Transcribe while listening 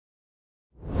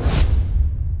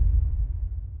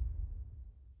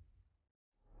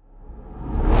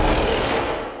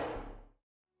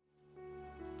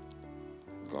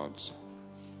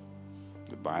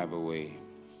Bible way.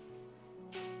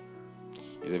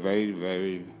 It's a very,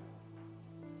 very,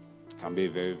 can be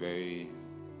very, very,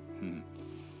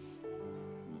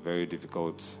 very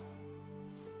difficult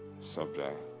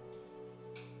subject.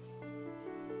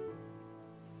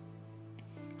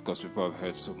 Because people have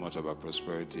heard so much about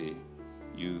prosperity,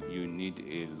 you need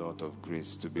a lot of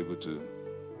grace to be able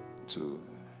to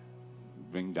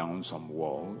bring down some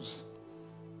walls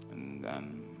and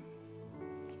then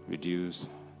reduce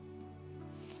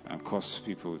and cause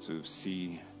people to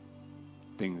see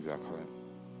things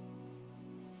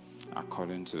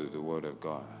according to the Word of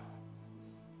God.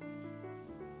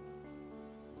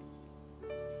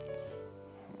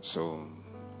 So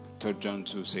 3 John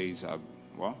 2 says,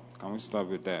 well, can we start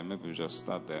with that? Maybe we just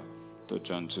start there. 3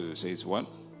 John 2 says what?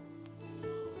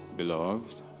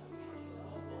 Beloved.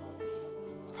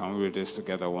 Can we read this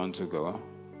together? 1 to go.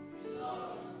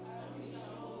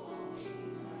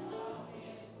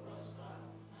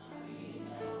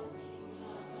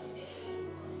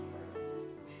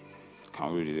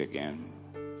 Can we read it again?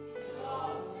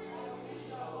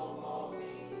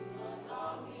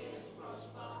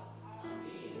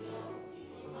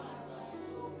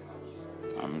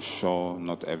 I'm sure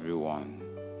not everyone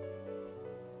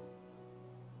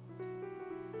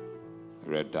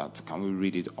read that. Can we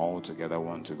read it all together?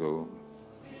 1 to go.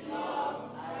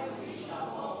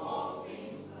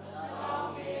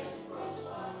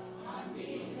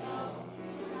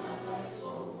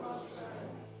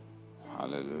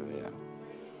 Hallelujah.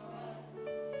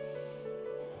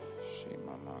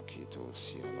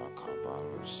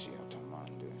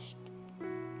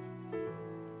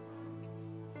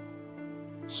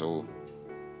 So,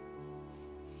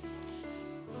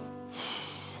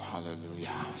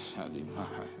 hallelujah.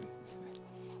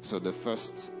 So the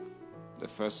first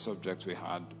subject we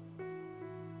had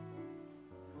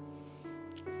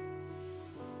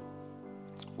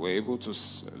we're able to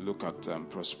look at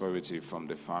prosperity from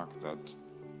the fact that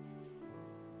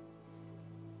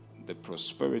the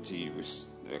prosperity was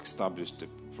established. The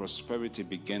prosperity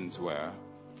begins where?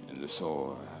 In the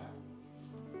soul.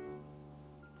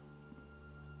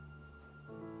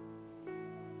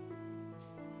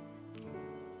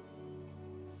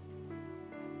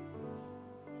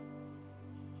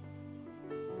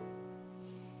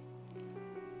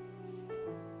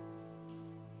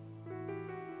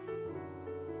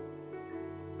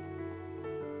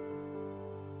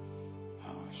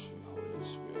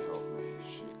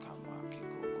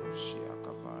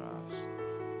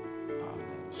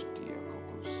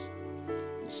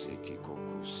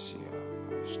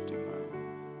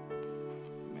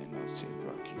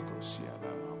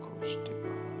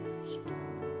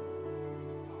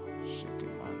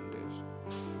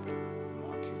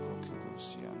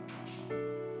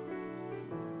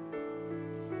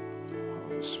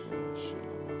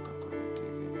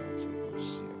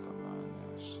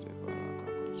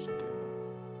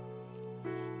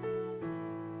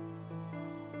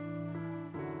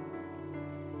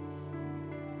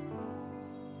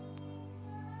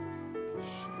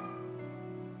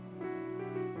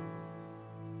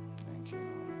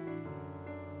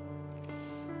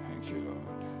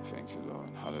 Thank you, Lord.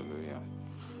 Hallelujah.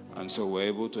 And so we're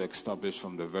able to establish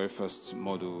from the very first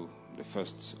module, the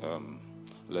first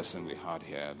lesson we had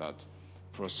here, that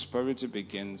prosperity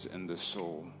begins in the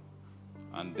soul.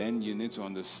 And then you need to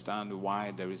understand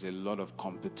why there is a lot of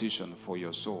competition for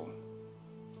your soul.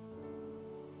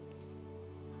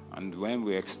 And when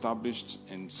we established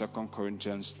in 2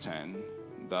 Corinthians 10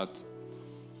 that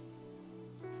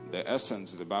the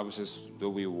essence, the Bible says, though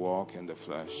we walk in the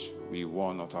flesh, we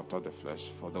war not after the flesh.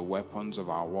 For the weapons of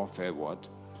our warfare, what?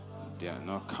 They are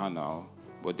not carnal,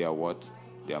 but they are what?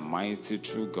 They are mighty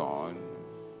through God,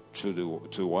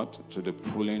 to what? To the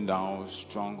pulling down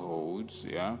strongholds,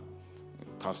 yeah?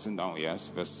 Casting down, yes,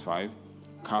 verse 5.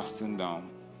 Casting down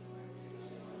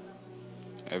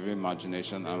every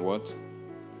imagination and what?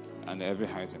 And every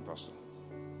high thing, Pastor.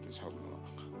 Please help me.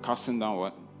 Casting down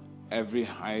what? Every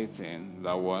high thing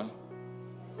that what?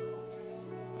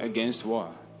 Against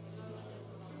what?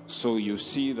 So you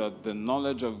see that the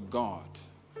knowledge of God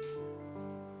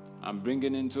and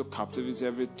bringing into captivity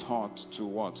every thought to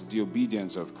what? The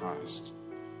obedience of Christ.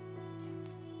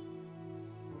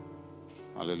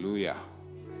 Hallelujah.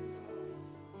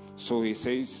 So he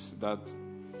says that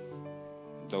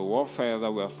the warfare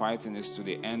that we're fighting is to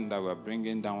the end that we're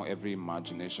bringing down every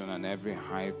imagination and every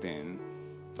high thing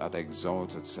that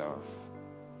exalts itself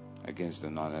against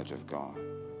the knowledge of God.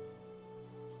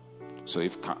 So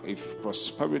if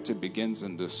prosperity begins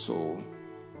in the soul,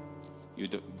 you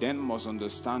then must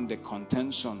understand the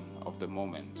contention of the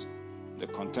moment. The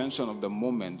contention of the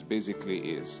moment basically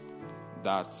is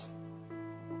that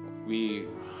we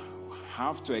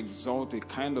have to exalt a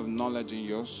kind of knowledge in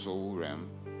your soul realm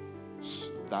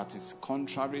that is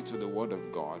contrary to the word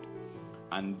of God,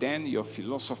 and then your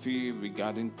philosophy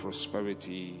regarding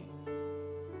prosperity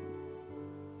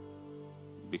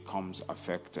becomes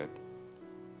affected.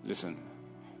 Listen.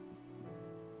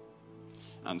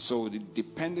 And so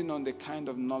depending on the kind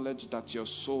of knowledge that your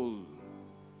soul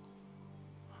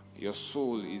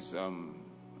is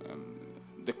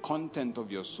the content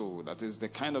of your soul, that is the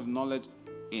kind of knowledge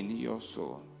in your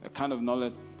soul, the kind of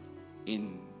knowledge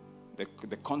in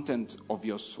the content of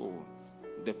your soul,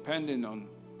 depending on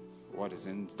what is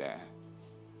in there,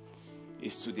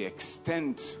 is to the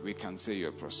extent we can say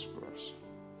you're prosperous.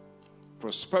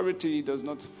 Prosperity does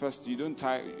not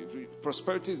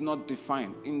prosperity is not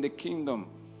defined in the kingdom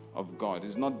of God.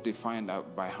 It's not defined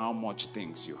by how much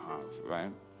things you have,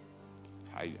 right?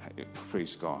 I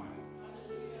praise God.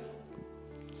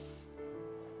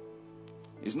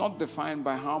 It's not defined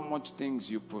by how much things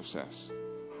you possess.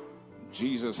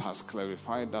 Jesus has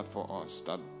clarified that for us,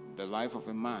 that the life of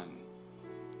a man,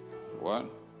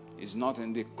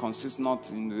 consists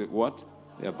not in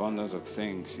the abundance of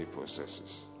things he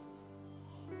possesses.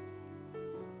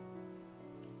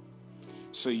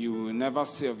 So you will never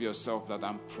say of yourself that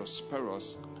I'm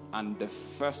prosperous, and the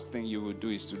first thing you will do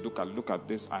is to look at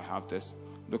this, I have this.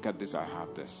 Look at this, I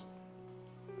have this.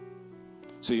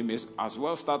 So you may as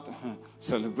well start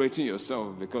celebrating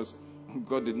yourself, because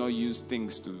God did not use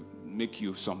things to make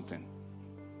you something.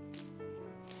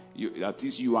 That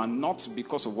is, you are not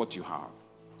because of what you have.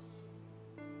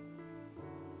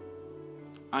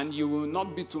 And you will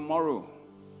not be tomorrow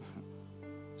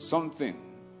something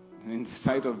in the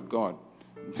sight of God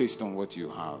based on what you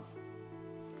have.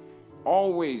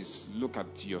 Always look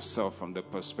at yourself from the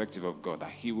perspective of God.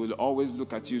 He will always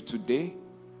look at you today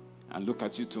and look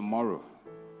at you tomorrow,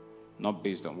 not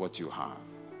based on what you have.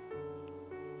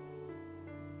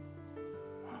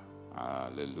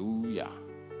 Hallelujah.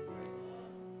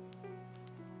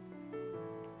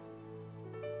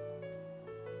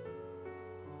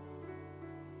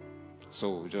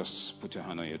 So just put your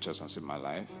hand on your chest and say, my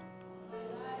life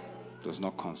does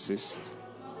not consist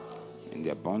in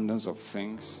the abundance of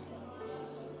things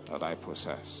that I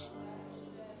possess.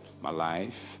 My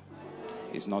life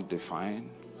is not defined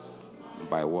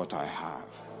by what I have.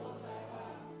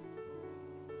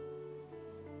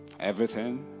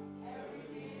 Everything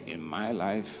in my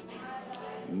life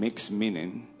makes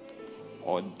meaning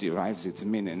or derives its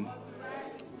meaning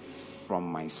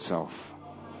from myself,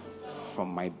 from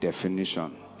my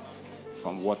definition,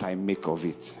 from what I make of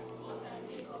it.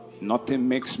 Nothing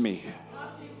makes me.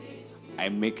 I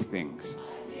make things.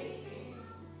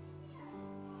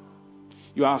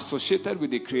 You are associated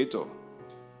with the Creator.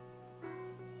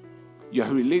 You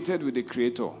are related with the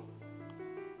Creator.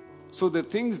 So the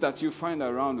things that you find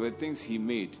around were things He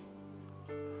made.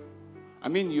 I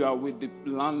mean, you are with the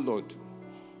landlord.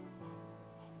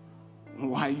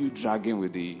 Why are you dragging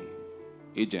with the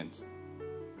agent?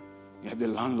 You are the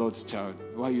landlord's child.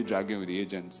 Why are you dragging with the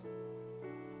agent?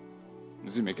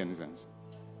 Does it make any sense?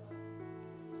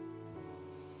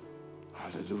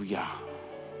 Hallelujah.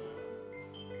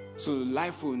 So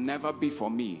life will never be for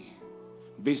me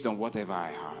based on whatever I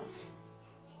have.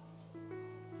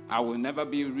 I will never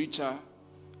be richer.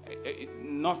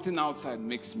 Nothing outside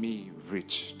makes me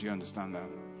rich. Do you understand that?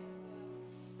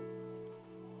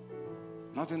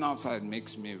 Nothing outside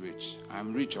makes me rich.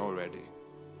 I'm rich already.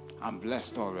 I'm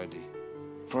blessed already.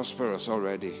 Prosperous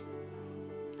already.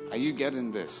 Are you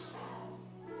getting this?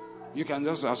 You can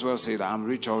just as well say that I'm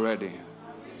rich already.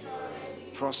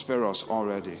 Prosperous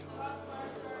already.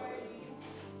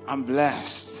 I'm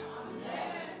blessed.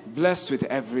 Blessed with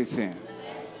everything.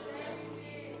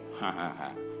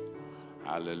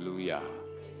 Hallelujah.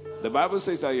 The Bible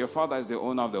says that your Father is the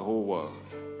owner of the whole world.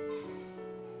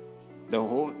 The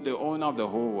owner of the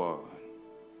whole world.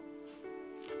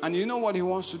 And you know what He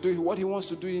wants to do? What He wants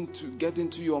to do to get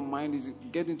into your mind,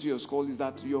 get into your skull, is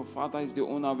that your Father is the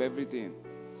owner of everything.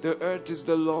 The earth is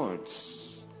the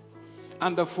Lord's,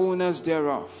 and the fullness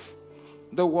thereof,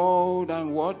 the world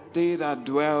and what they that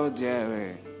dwell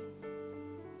therein.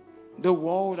 The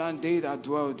world and they that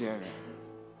dwell therein.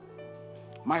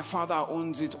 My Father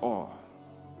owns it all.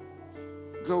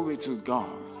 Glory to God.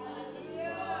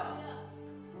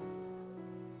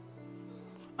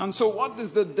 And so what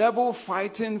is the devil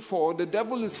fighting for? The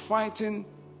devil is fighting.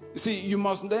 You see, you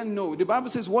must then know. The Bible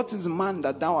says, what is man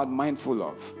that thou art mindful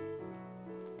of?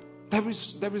 There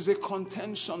is a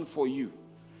contention for you.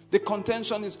 The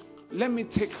contention is, let me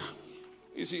take,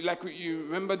 you see, like you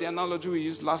remember the analogy we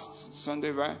used last Sunday,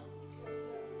 right?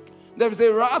 There is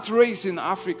a rat race in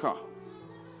Africa.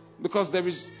 Because there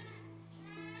is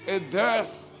a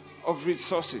dearth of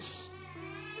resources.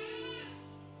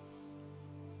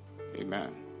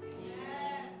 Amen.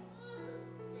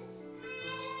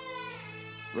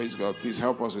 Praise God. Please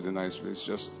help us with the noise, please.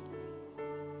 Just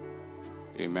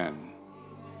amen.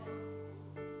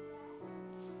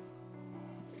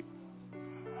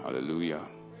 Hallelujah.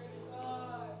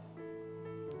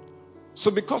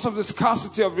 So because of the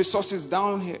scarcity of resources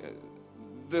down here,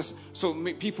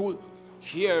 people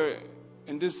here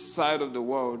in this side of the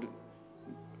world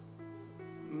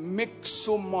make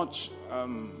so much,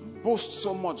 boast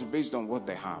so much based on what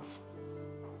they have.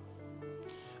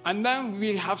 And then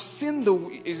we have seen the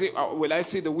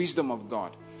wisdom of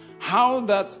God. How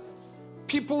that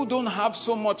people don't have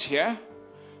so much here.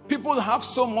 People have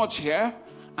so much here.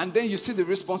 And then you see the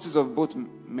responses of both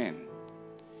men.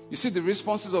 You see the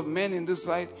responses of men in this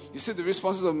side. You see the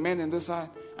responses of men in this side.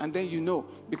 And then you know.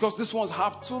 Because these ones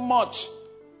have too much.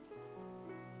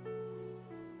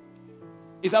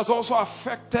 It has also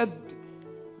affected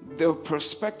their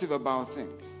perspective about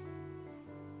things.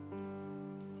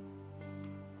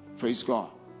 Praise God.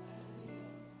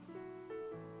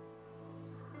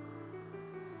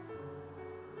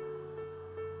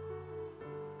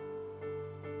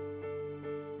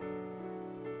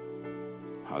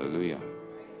 Hallelujah.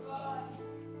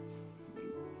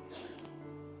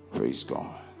 Praise God.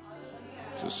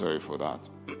 So sorry for that.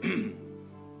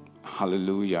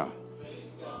 Hallelujah.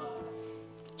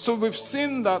 So we've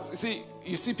seen that,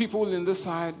 you see people in this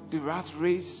side, the rat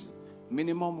race,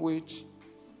 minimum wage.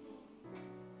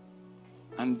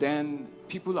 And then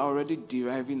people are already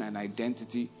deriving an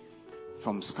identity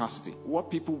from scarcity. What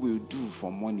people will do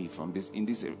for money from this in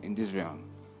this realm.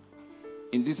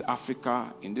 In this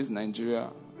Africa, in this Nigeria,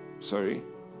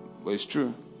 but it's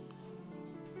true.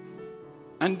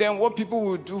 And then what people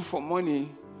will do for money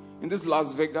in this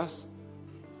Las Vegas,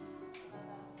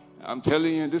 I'm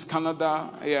telling you, in this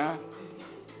Canada, yeah.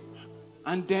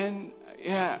 And then,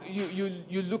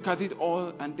 you look at it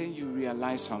all and then you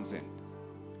realize something.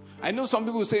 I know some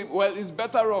people say, well, it's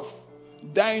better off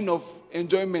dying of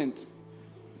enjoyment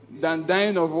than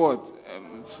dying of what?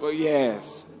 For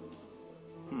years.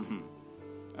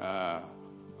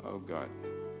 Oh God.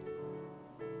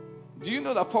 Do you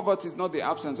know that poverty is not the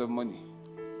absence of money?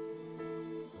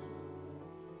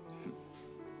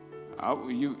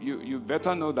 You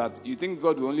better know that. You think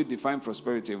God will only define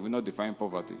prosperity and will not define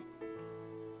poverty.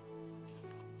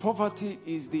 Poverty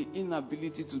is the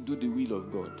inability to do the will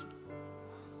of God.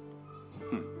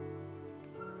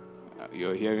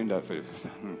 You're hearing that for the first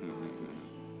time.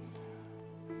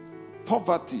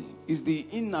 Poverty is the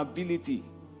inability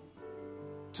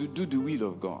to do the will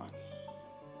of God.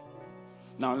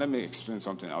 Now let me explain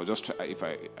something. I'll just try. If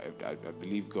I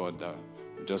believe God,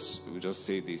 we'll just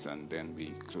say this and then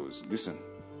we close. Listen.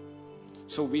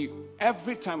 So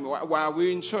every time, why are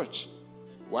we in church?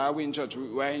 Why are we in church?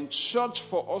 We are in church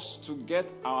for us to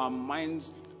get our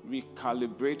minds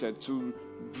recalibrated, to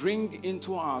bring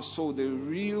into our soul the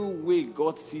real way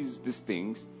God sees these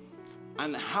things,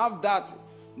 and have that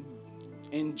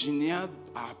engineered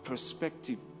our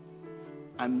perspective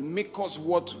and make us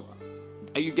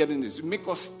are you getting this? Make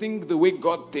us think the way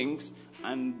God thinks,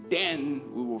 and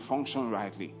then we will function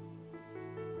rightly.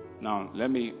 Now, let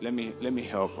me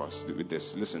help us with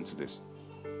this. Listen to this.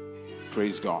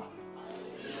 Praise God.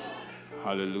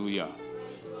 Hallelujah.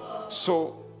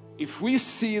 So, if we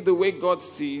see the way God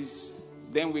sees,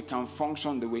 then we can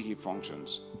function the way He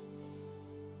functions.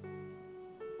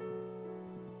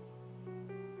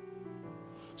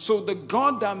 So, the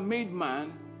God that made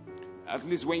man, at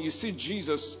least when you see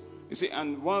Jesus, you see,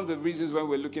 and one of the reasons why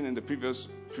we're looking in the previous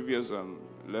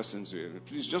lessons,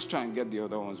 please just try and get the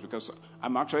other ones, because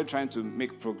I'm actually trying to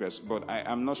make progress, but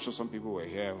I'm not sure some people were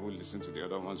here who listened to the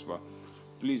other ones, but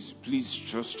please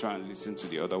just try and listen to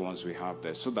the other ones we have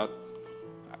there, so that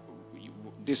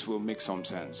this will make some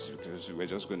sense, because we're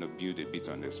just going to build a bit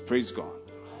on this. Praise God.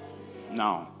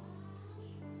 Now,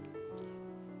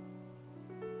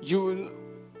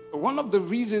 one of the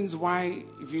reasons why,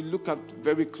 if you look at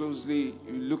very closely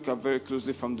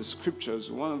from the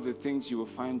scriptures, one of the things you will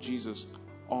find Jesus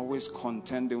always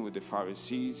contending with the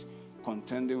Pharisees,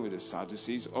 contending with the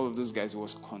Sadducees, all of those guys,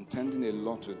 was contending a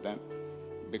lot with them,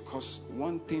 because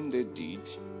one thing they did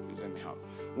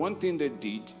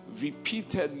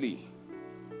repeatedly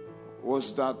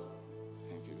was that,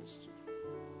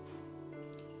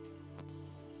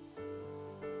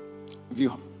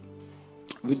 if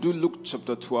we do Luke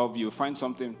chapter 12, you'll find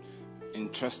something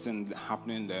interesting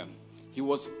happening there. He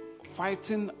was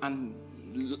fighting and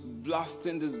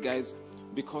blasting these guys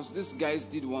because these guys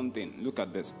did one thing. Look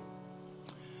at this.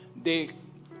 They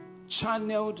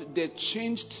channeled, they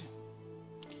changed,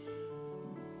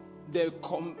 they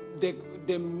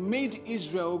made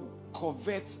Israel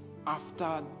covet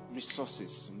after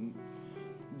resources.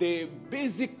 They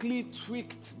basically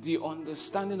tweaked the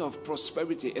understanding of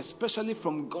prosperity, especially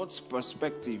from God's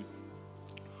perspective,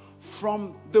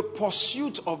 from the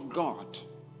pursuit of God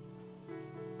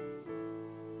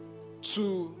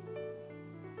to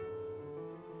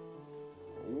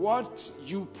what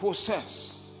you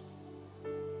possess.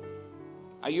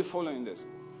 Are you following this?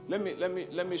 Let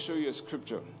me show you a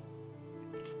scripture.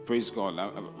 Praise God.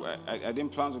 I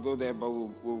didn't plan to go there, but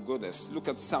we'll go there. Look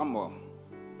at Samuel.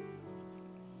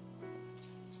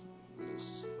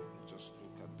 Let's just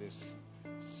look at this.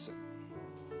 Just a minute.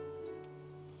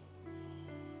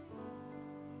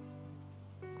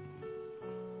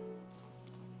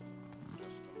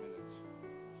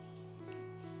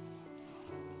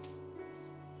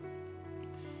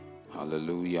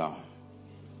 Hallelujah.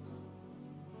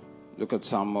 Look at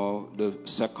Samuel, the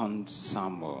 2nd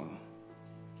Samuel.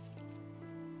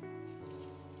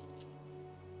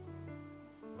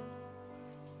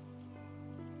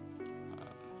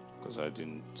 Because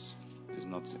it's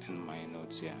not in my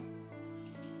notes here.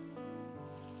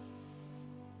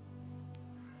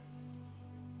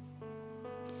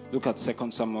 Look at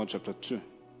 2 Samuel chapter 2.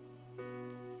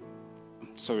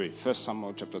 Sorry, 1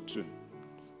 Samuel chapter 2.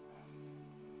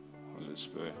 Holy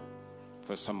Spirit.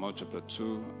 1 Samuel chapter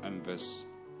 2 and verse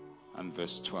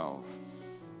 12.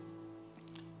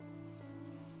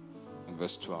 And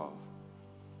verse 12.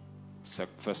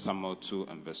 1 Samuel 2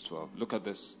 and verse 12. Look at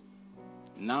this.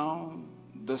 Now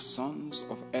the sons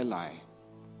of Eli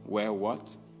were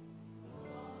what?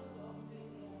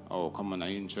 Oh, come on, are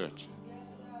you in church?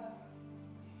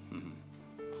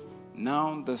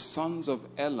 Now the sons of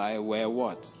Eli were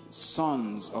what?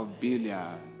 Sons of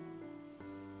Belial.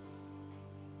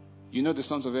 You know the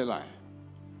sons of Eli?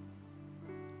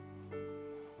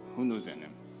 Who knows their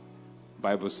name?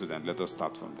 Bible student, let us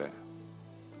start from there.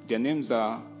 Their names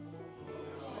are,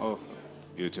 oh,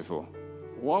 beautiful.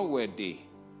 What were they?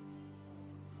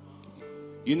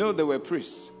 You know they were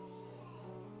priests.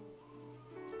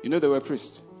 You know they were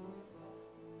priests.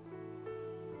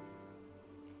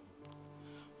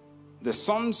 The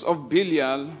sons of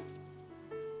Belial.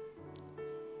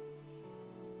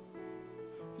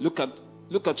 Look at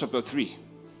chapter 3.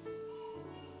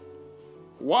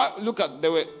 Why? Look at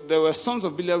there were sons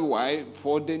of Belial. Why?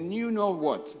 For they knew not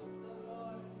what.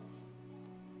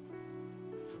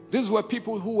 These were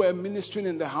people who were ministering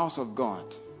in the house of God.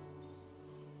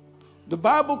 The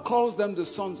Bible calls them the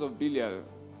sons of Belial.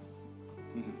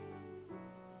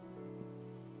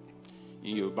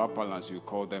 In Yoruba parlance, you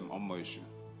call them Omoishu.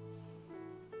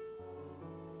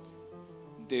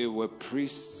 They were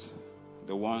priests,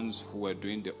 the ones who were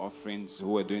doing the offerings,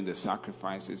 who were doing the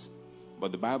sacrifices.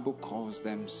 But the Bible calls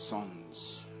them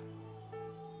sons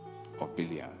of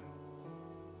Belial.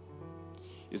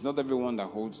 It's not everyone that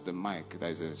holds the mic that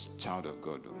is a child of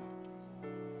God.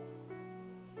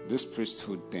 This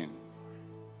priesthood thing,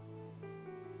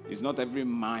 it's not every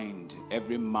mind,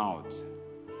 every mouth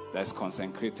that's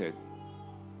consecrated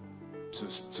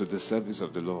to the service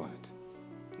of the Lord.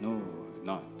 No,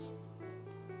 not.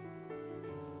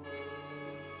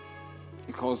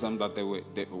 He calls them that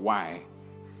why?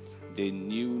 They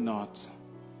knew not.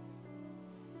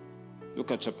 Look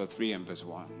at chapter 3 and verse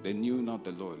 1. They knew not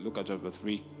the Lord. Look at chapter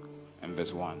 3 and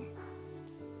verse 1.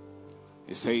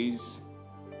 It says,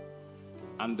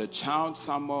 and the child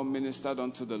Samuel ministered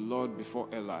unto the Lord before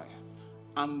Eli.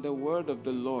 And the word of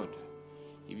the Lord.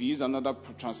 If you use another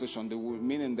translation, the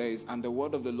meaning there is, and the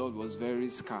word of the Lord was very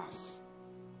scarce.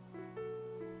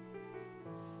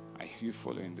 Are you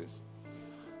following this?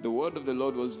 The word of the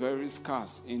Lord was very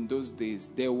scarce in those days.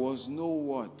 There was no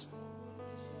word.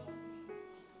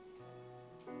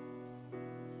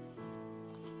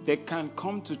 They can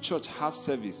come to church, have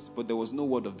service, but there was no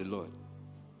word of the Lord.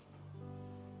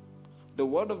 The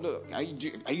word of the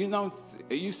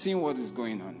are you seeing what is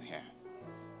going on here?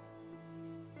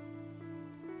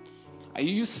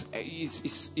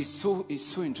 It's so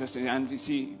interesting. And you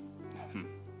see,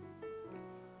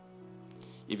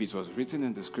 if it was written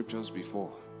in the scriptures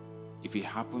before, if it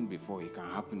happened before, it can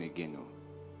happen again. No?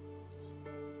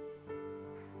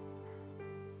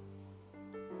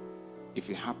 If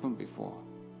it happened before,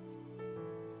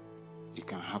 it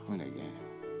can happen again.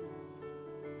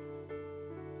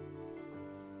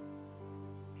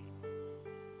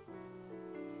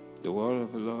 The word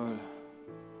of the Lord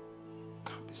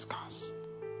can be scarce.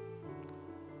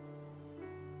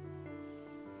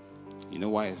 You know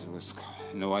why it was scarce?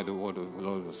 You know why the word of the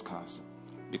Lord was scarce?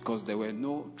 Because there were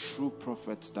no true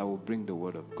prophets that would bring the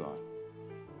word of God.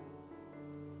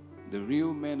 The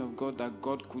real men of God that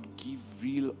God could give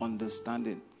real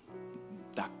understanding,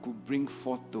 that could bring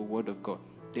forth the word of God,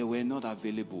 they were not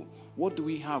available. What do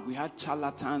we have? We had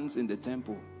charlatans in the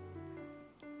temple.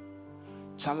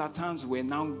 Charlatans were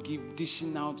now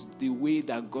dishing out the way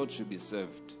that God should be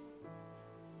served.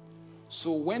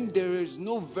 So when there is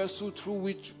no vessel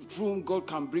through whom God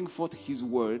can bring forth his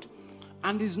word,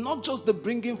 and it's not just the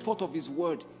bringing forth of his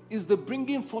word, it's the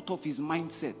bringing forth of his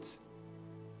mindset.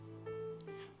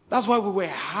 That's why we were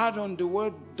hard on the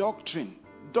word doctrine.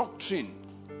 Doctrine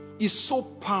is so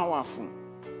powerful.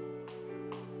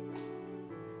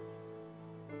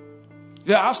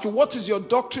 They ask you, what is your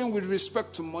doctrine with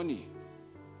respect to money?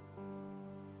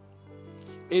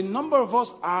 A number of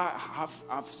us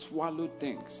have swallowed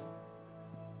things.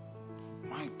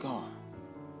 My God.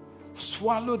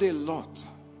 Swallowed a lot.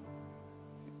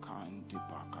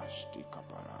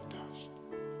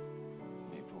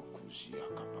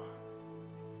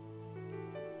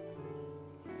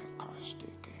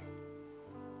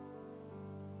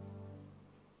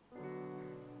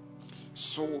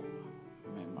 So,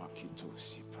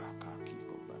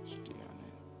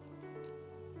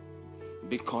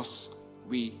 because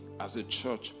we as a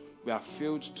church, we have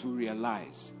failed to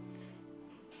realize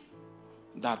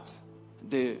that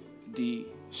the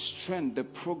strength, the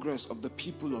progress of the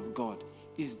people of God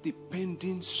is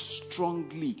depending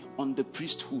strongly on the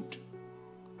priesthood.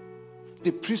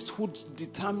 The priesthood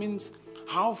determines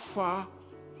how far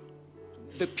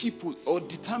the people, or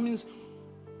determines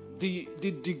the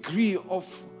degree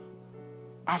of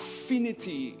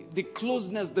affinity, the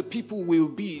closeness the people will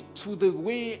be to the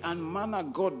way and manner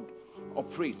God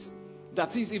operates.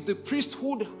 That is, if the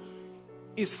priesthood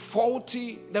is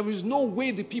faulty, there is no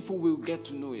way the people will get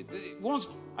to know it.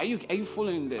 Are you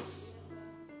following this?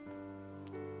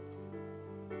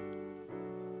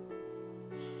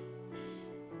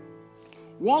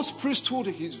 Once priesthood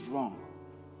is wrong,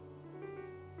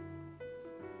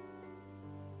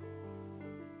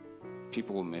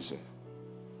 people will miss it.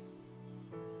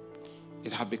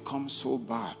 It had become so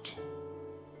bad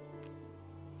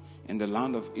in the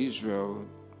land of Israel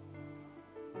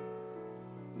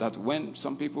that when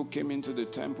some people came into the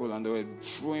temple and they were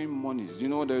throwing monies, you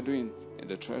know what they were doing in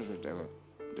the treasury?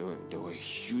 There were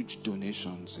huge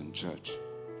donations in church.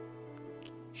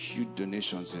 Huge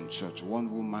donations in church.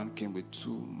 One woman came with 2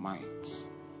 mites,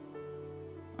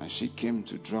 and she came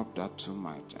to drop that 2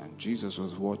 mites, and Jesus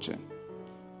was watching.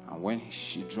 And when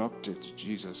she dropped it,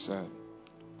 Jesus said,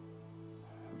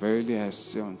 "Verily I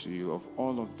say unto you, of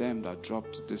all of them that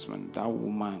dropped this one, that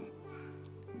woman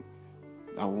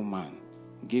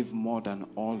gave more than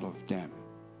all of them."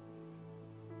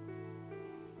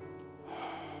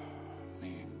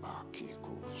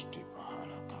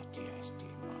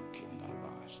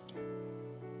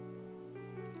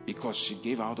 Because she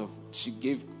gave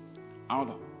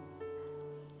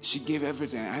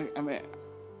everything. I mean,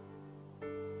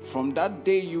 from that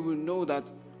day you will know that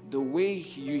the way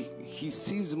he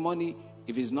sees money,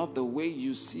 if it's not the way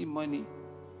you see money,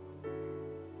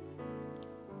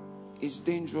 it's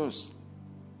dangerous.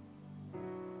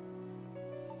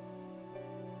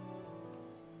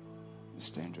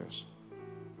 It's dangerous.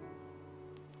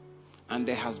 And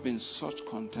there has been such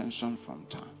contention from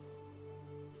time.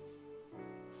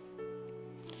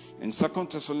 In 2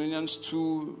 Thessalonians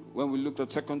 2, when we looked at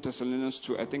 2 Thessalonians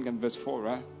 2, I think in verse 4,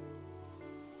 right?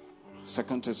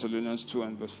 2 Thessalonians 2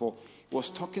 and verse 4, it was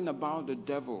talking about the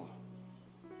devil.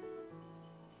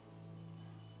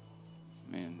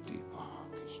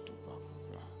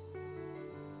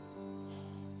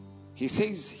 He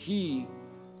says, he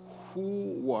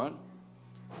who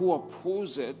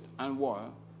opposed and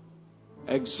what?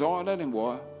 Exalted and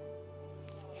what?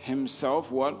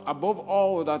 Himself what? Above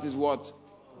all that is what?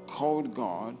 Called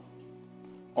God,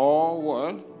 or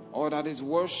what? Or that is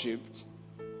worshipped,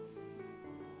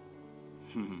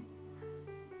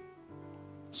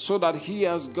 so that he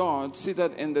as God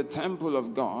seated in the temple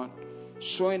of God,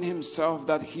 showing himself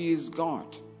that he is God.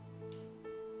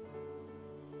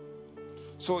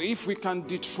 So if we can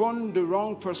dethrone the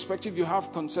wrong perspective you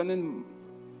have concerning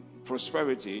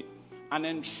prosperity and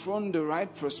enthrone the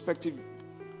right perspective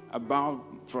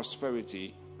about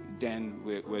prosperity, then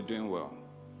we're doing well.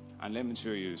 And let me show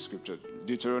you the scripture.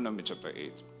 Deuteronomy chapter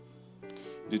 8.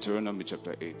 Deuteronomy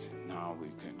chapter 8. Now we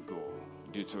can go.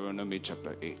 Deuteronomy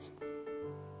chapter 8.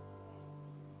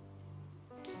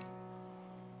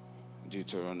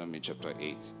 Deuteronomy chapter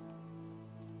 8.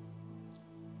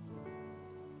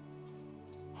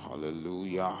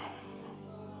 Hallelujah.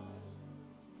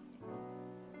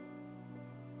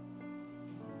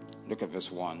 Look at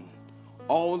verse 1.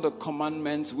 all the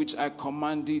commandments which I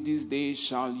command thee this day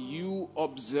shall you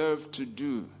observe to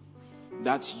do,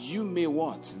 that you may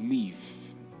what? Live.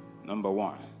 Number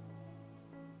one.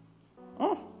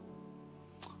 Oh,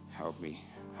 help me,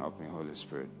 Holy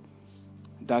Spirit.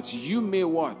 That you may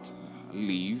what?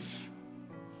 Live.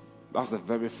 That's the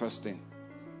very first thing.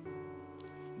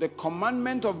 The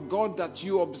commandment of God that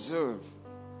you observe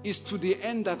is to the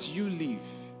end that you live.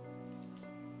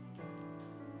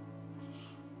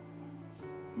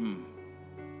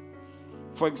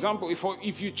 For example,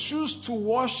 if you choose to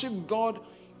worship God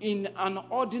in an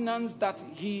ordinance that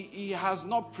He has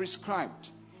not prescribed,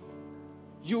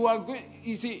 you are going.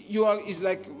 You see, it's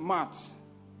like maths.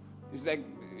 It's like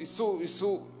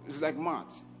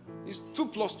maths. 2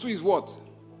 plus 2 is what?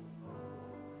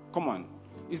 Come on.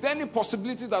 Is there any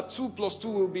possibility that 2 plus 2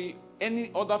 will be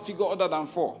any other figure other than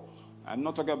 4? I'm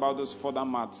not talking about those further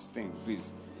maths thing,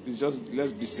 please. It's just,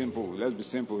 let's be simple. Let's be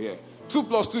simple here. 2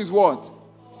 plus 2 is what?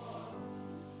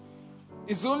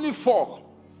 It's only 4.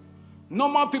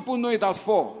 Normal people know it as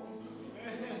 4.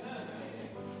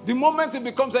 The moment it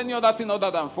becomes any other thing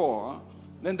other than 4,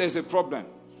 then there's a problem.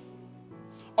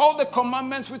 All the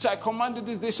commandments which I commanded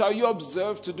this day shall you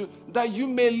observe to do, that you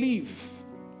may live.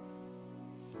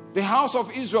 The house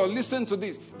of Israel, listen to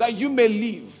this, that you may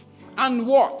live. And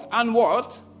what? And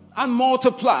what? And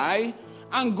multiply.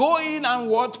 And go in and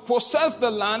what? Possess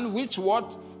the land which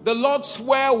what? The Lord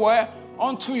sware were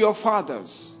unto your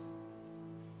fathers.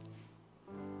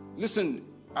 Listen,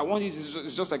 I want you to,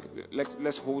 it's just like,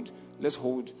 let's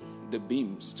hold the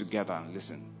beams together and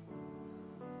listen.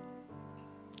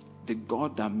 The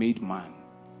God that made man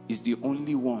is the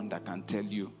only one that can tell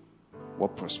you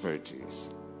what prosperity is.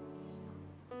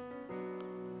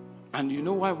 And you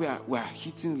know why we are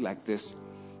hitting like this?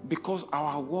 Because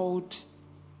our world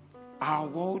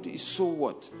is so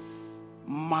what?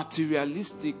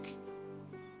 Materialistic,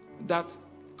 that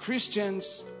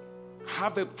Christians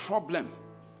have a problem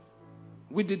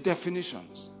with the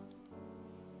definitions.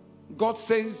 God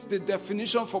says the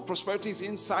definition for prosperity is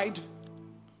inside.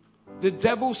 The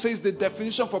devil says the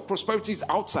definition for prosperity is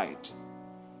outside.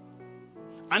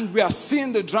 And we are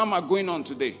seeing the drama going on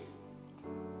today.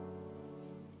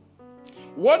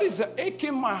 What is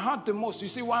aching my heart the most? You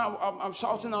see why I'm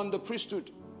shouting on the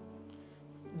priesthood?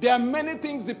 There are many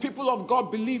things the people of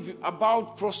God believe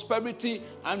about prosperity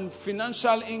and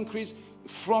financial increase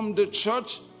from the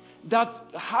church that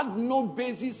had no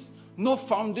basis, no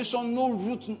foundation, no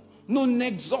root, no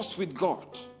nexus with God.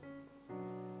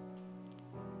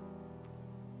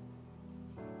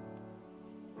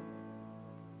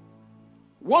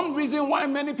 One reason why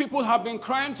many people have been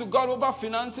crying to God over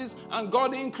finances and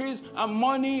God increase and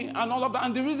money and all of that,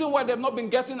 and the reason why they've not been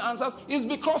getting answers is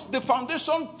because the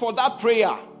foundation for that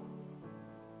prayer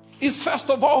is first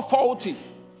of all faulty.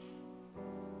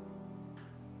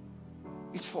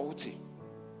 It's faulty.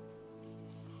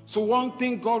 So one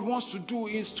thing God wants to do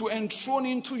is to enthrone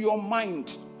into your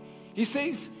mind. He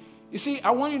says, you see,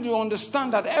 I want you to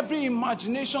understand that every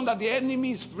imagination that the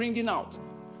enemy is bringing out,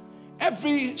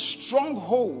 every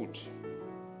stronghold,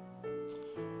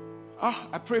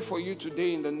 I pray for you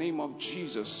today in the name of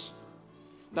Jesus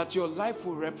that your life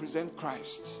will represent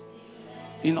Christ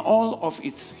in all of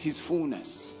his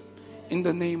fullness, in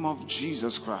the name of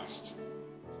Jesus Christ.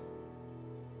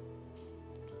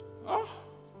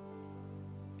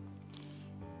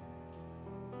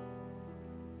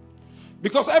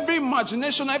 Because every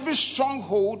imagination, every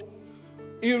stronghold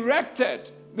erected,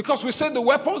 because we said the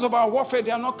weapons of our warfare, they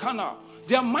are not carnal.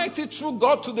 They are mighty through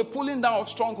God to the pulling down of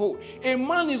stronghold. A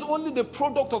man is only the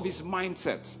product of his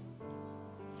mindset.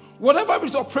 Whatever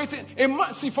is operating, a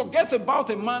man, see, forget about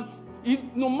a man.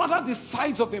 No matter the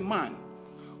size of a man,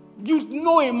 you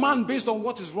know a man based on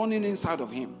what is running inside of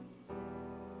him.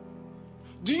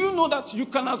 Do you know that you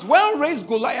can as well raise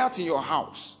Goliath in your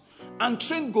house and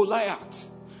train Goliath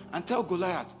and tell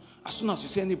Goliath, as soon as you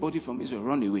see anybody from Israel,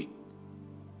 run away?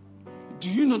 Do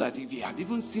you know that if he had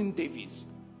even seen David,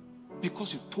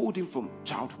 because you've told him from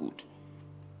childhood,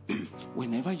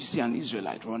 whenever you see an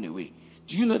Israelite run away,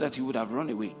 do you know that he would have run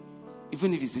away,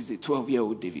 even if it is a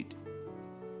 12-year-old David?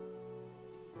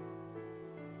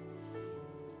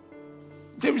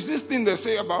 There is this thing they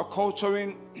say about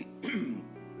culturing.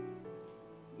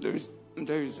 there is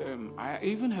I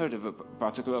even heard of a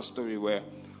particular story where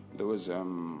there was is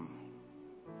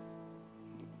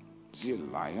it a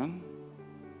lion?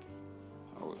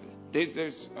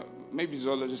 There's maybe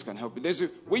zoologists can help you. There's a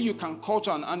way you can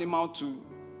culture an animal to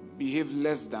behave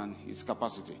less than his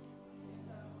capacity.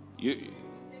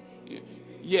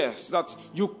 Yes, that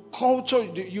you culture,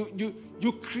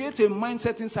 you create a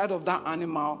mindset inside of that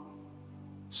animal,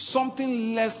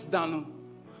 something less than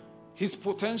his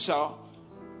potential,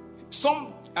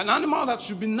 an animal that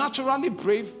should be naturally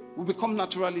brave will become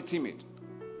naturally timid.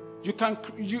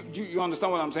 You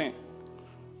understand what I'm saying?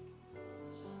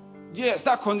 Yes,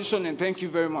 that conditioning. Thank you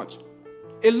very much.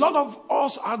 A lot of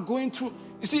us are going through.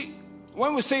 You see,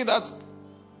 when we say that,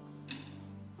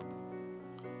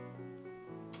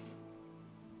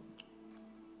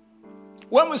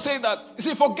 you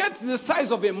see, forget the size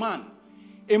of a man.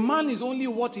 A man is only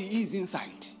what he is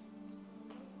inside.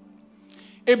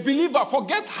 A believer,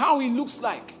 forget how he looks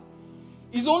like.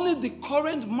 It's only the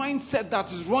current mindset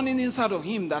that is running inside of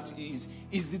him that is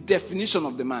the definition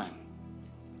of the man.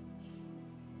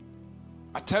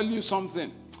 I tell you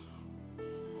something.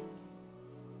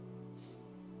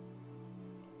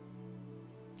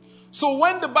 So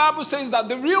when the Bible says that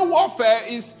the real warfare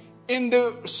is in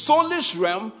the soulish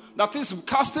realm, that is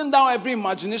casting down every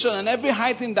imagination and every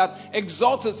high thing that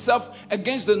exalts itself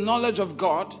against the knowledge of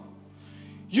God,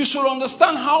 you should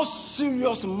understand how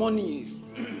serious money is.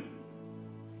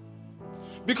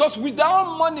 Because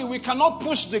without money, we cannot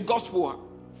push the gospel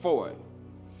forward.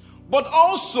 But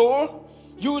also,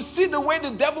 you will see the way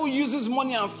the devil uses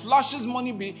money and flashes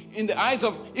money in the eyes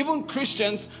of even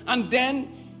Christians, and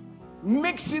then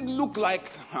makes it look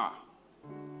like,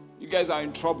 you guys are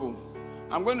in trouble.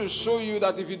 I'm going to show you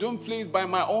that if you don't play it by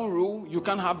my own rule, you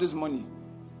can't have this money.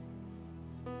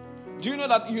 Do you know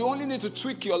that you only need to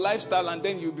tweak your lifestyle and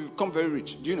then you become very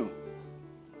rich? Do you know?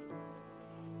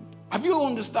 Have you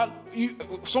understand?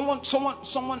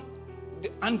 Someone,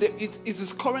 and it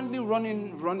is currently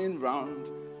running round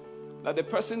that the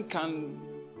person can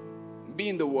be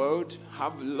in the world,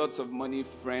 have lots of money,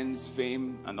 friends,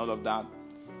 fame, and all of that.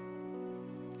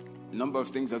 A number of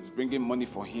things that's bringing money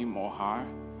for him or her.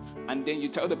 And then you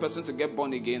tell the person to get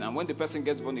born again. And when the person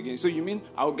gets born again, so you mean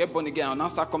I'll get born again, I'll now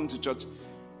start coming to church?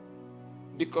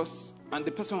 And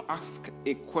the person will ask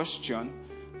a question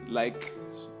like,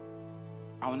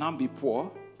 I'll now be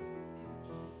poor?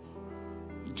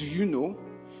 Do you know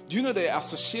they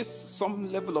associate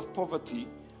some level of poverty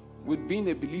with being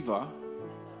a believer?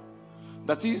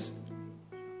 That is,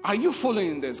 are you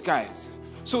following this, guys?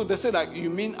 So they say that you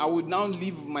mean I would now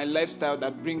live my lifestyle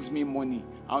that brings me money.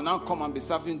 I'll now come and be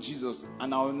serving Jesus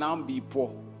and I'll now be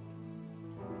poor.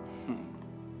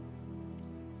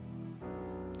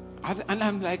 And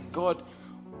I'm like, God,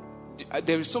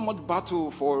 there is so much battle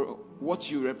for what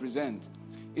you represent.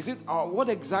 Is it what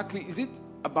exactly is it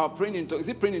about praying in tongues? Is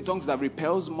it praying in tongues that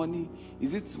repels money?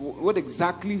 Is it what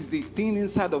exactly is the thing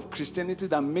inside of Christianity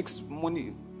that makes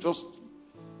money just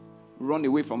run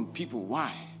away from people?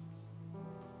 Why?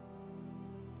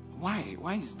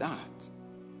 Why is that?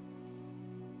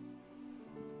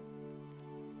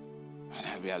 And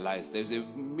I realized there's a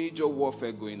major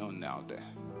warfare going on out there.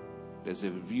 There's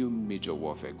a real major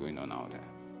warfare going on out there.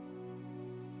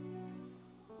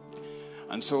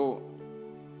 And so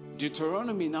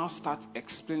Deuteronomy now starts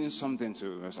explaining something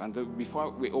to us. And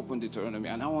before we open Deuteronomy,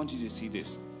 and I want you to see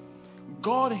this.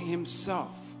 God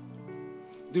himself,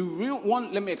 the real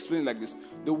one, let me explain it like this.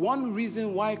 The one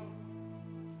reason why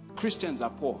Christians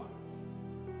are poor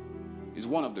is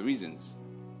one of the reasons.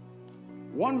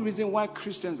 One reason why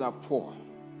Christians are poor,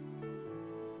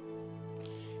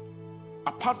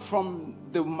 apart from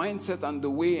the mindset and the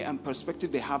way and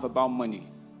perspective they have about money,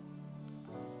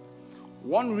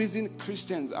 one reason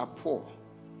Christians are poor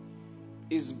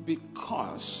is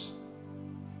because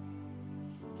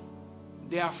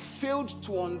they have failed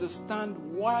to understand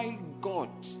why God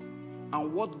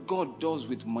and what God does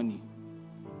with money.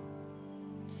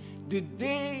 The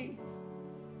day,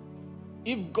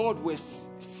 if God was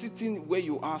sitting where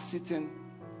you are sitting,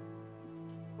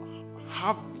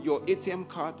 have your ATM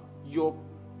card, your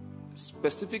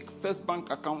specific first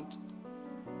bank account,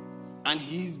 and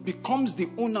he becomes the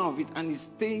owner of it and is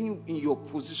staying in your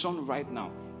position right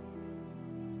now.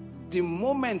 The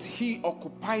moment he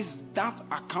occupies that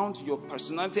account, your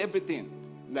personality, everything,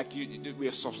 like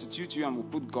we'll substitute you and we'll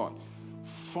put God.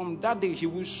 From that day, he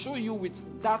will show you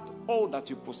with that all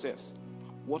that you possess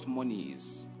what money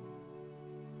is.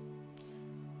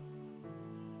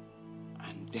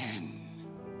 And then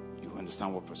you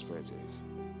understand what prosperity is.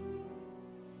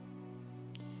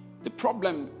 The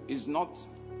problem is not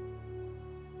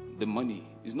the money,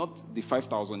 is not the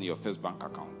 5,000 in your first bank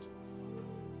account.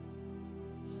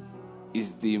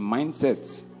 Is the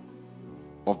mindset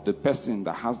of the person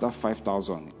that has that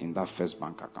 5,000 in that first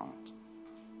bank account.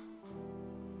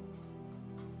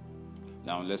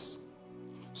 Now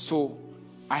so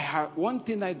I have one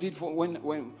thing I did for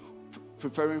when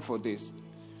preparing for this.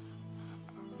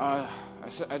 I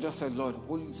just said, Lord,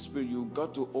 Holy Spirit, you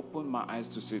got to open my eyes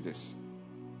to see this.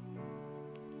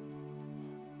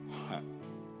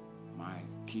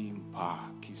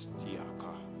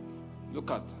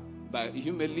 Look at that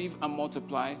you may live and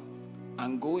multiply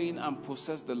and go in and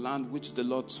possess the land which the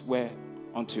Lord sware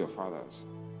unto your fathers.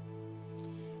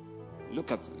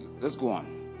 Let's go on.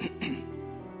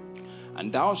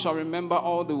 And thou shalt remember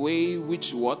all the way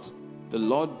which the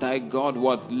Lord thy God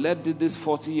led thee these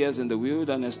 40 years in the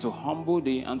wilderness, to humble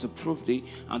thee and to prove thee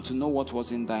and to know what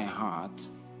was in thy heart.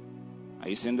 Are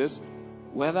you seeing this?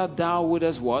 Whether thou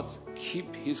wouldest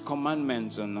keep his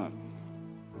commandments or not.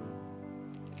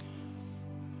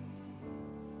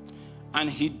 And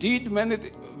he did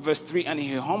verse 3, and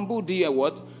he humbled thee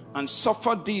and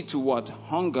suffered thee to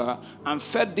hunger, and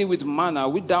fed thee with manna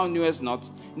which thou knewest not,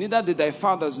 neither did thy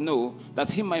fathers know, that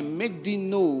he might make thee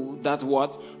know that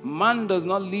man does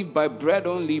not live by bread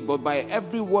only, but by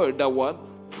every word that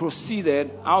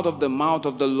proceeded out of the mouth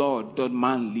of the Lord doth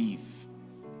man live.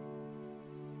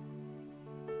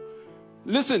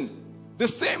 Listen, the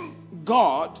same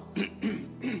God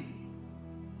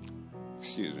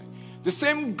excuse me, the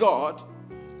same God,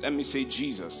 let me say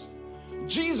Jesus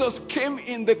came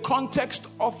in the context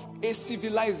of a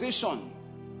civilization.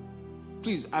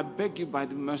 Please, I beg you, by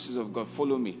the mercies of God,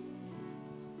 follow me.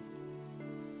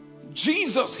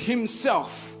 Jesus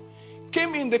himself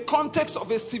came in the context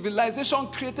of a civilization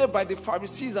created by the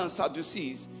Pharisees and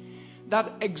Sadducees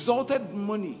that exalted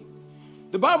money.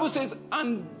 The Bible says,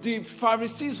 and the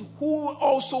Pharisees who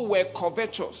also were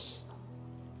covetous.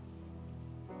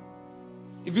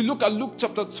 If you look at Luke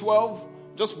chapter 12,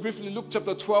 just briefly, Luke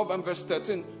chapter 12 and verse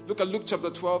 13. Look at Luke chapter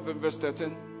 12 and verse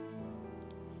 13.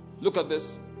 Look at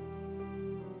this.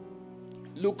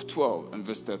 Luke 12 and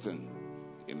verse 13.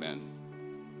 Amen.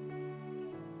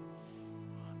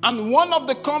 And one of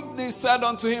the company said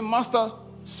unto him, Master,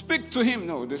 speak to him.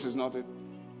 No, this is not it.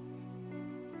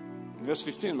 Verse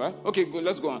 15, right? Okay, good,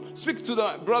 let's go on. Speak to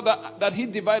the brother that he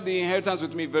divide the inheritance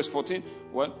with me. Verse 14.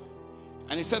 What?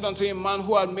 And he said unto him, Man,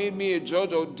 who had made me a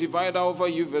judge or divider over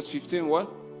you? Verse 15,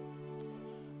 what?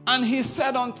 And he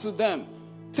said unto them,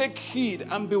 Take heed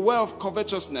and beware of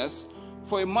covetousness,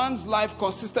 for a man's life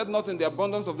consisted not in the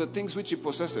abundance of the things which he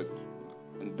possesseth.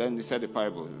 And then he said a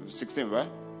parable. 16, right?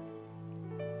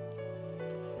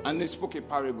 And he spoke a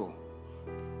parable.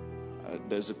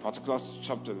 There's a particular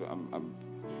chapter.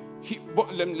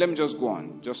 But let me just go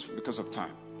on, just because of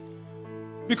time.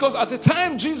 Because at the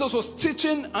time Jesus was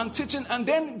teaching, and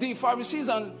then the Pharisees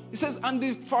and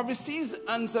the Pharisees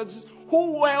and Sadducees,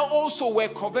 who were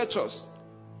covetous,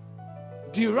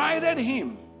 derided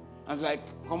him. I was like,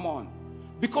 come on.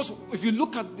 Because if you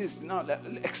look at this, now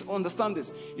let's understand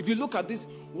this. If you look at this,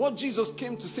 what Jesus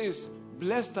came to say is,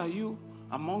 blessed are you,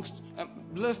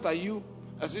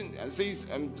 as in, it says,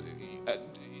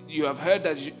 you have heard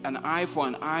that an eye for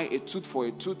an eye, a tooth for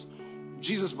a tooth.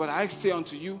 Jesus, but I say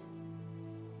unto you,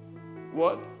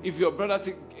 if your brother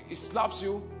slaps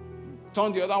you,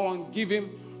 turn the other one, give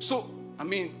him. So,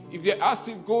 if they ask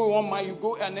you go 1 mile, you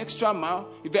go an extra mile.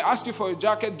 If they ask you for a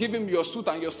jacket, give him your suit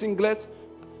and your singlet.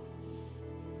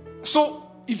 So,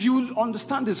 if you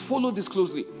understand this, follow this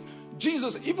closely.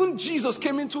 Even Jesus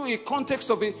came into a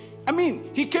context of it.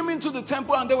 He came into the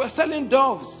temple and they were selling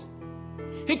doves.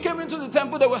 He came into the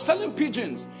temple, they were selling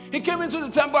pigeons. He came into the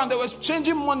temple and they were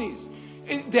changing monies.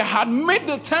 They had made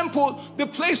the temple the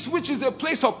place which is a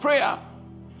place of prayer.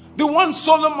 The one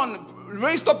Solomon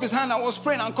raised up his hand and was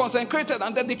praying and consecrated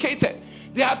and dedicated.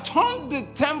 They had turned the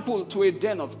temple to a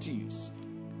den of thieves.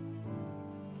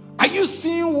 Are you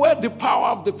seeing where the power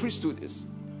of the priesthood is?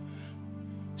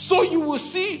 So you will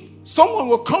see someone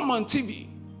will come on TV.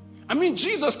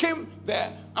 Jesus came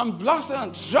there and blasted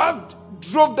and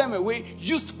drove them away,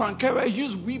 used pankera,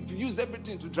 used whip, used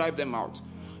everything to drive them out.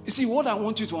 You see, what I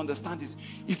want you to understand is,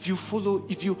 if you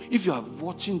are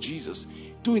watching Jesus,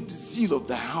 doing the zeal of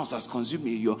thy house has consumed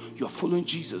me, you're following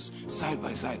Jesus side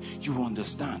by side, you will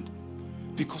understand.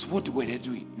 Because what were they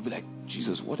doing? You'll be like,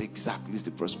 Jesus, what exactly is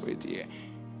the prosperity here?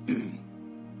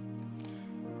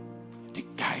 The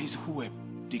guys who were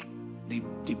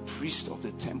the priest of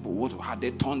the temple, what had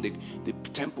they turned the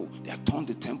temple? They had turned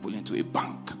the temple into a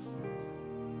bank.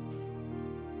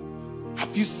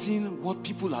 Have you seen what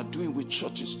people are doing with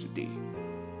churches today?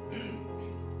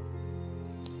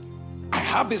 I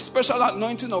have a special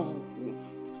anointing of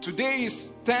today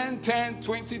is 10, 10,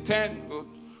 20, 10.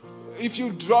 If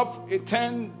you drop a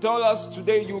 $10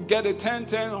 today, you get a 10,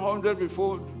 10, 100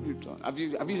 before you turn. Have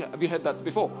you heard that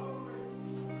before?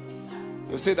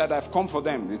 You say that I've come for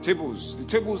them. The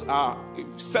tables are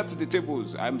set. The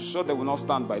tables. I'm sure they will not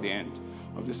stand by the end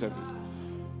of the service.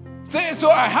 So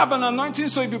I have an anointing.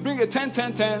 So if you bring a 10,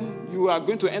 10, 10, you are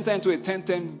going to enter into a 10,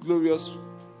 10 glorious.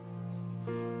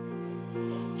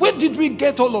 Where did we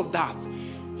get all of that?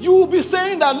 You will be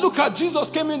saying that, look at Jesus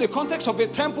came in the context of a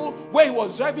temple where he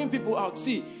was driving people out.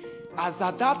 See, as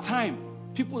at that time,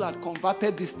 people had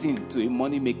converted this thing to a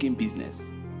money-making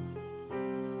business.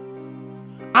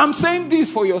 I'm saying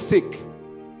this for your sake.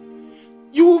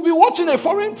 You will be watching a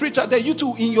foreign preacher that you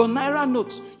too, in your Naira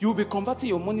notes, you will be converting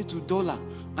your money to dollar.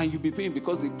 And you'll be paying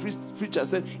because the preacher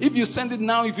said, if you send it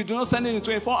now, if you do not send it in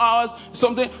 24 hours,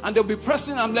 something, and they'll be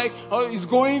pressing. I'm like, oh, it's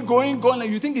going.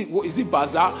 And you think, is it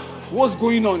bazaar? What's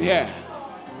going on here?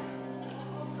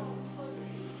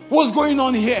 What's going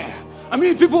on here? I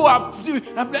mean, people are,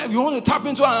 you want to tap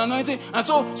into an anointing. And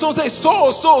so say,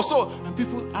 so. And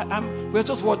people, we're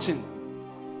just watching.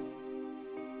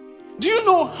 Do you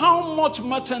know how much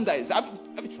merchandise?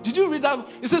 Did you read that?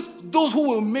 It says, those who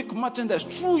will make merchandise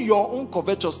through your own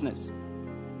covetousness.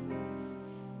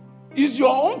 Is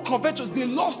your own covetousness, the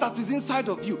loss that is inside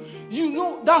of you. You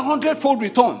know that 100-fold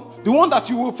return. The one that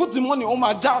you will put the money, the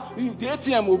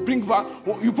ATM will bring back.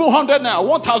 You put 100 now,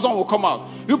 1,000 will come out.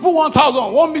 You put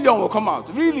 1,000, 1 million will come out.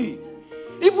 Really?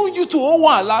 Even you to own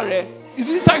one alare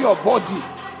is inside your body.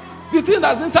 The thing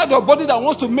that's inside your body that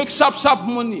wants to make sharp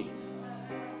money.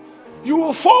 You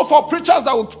will fall for preachers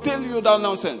that will tell you that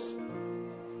nonsense.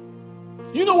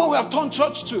 You know what we have turned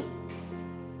church to?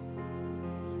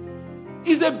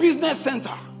 It's a business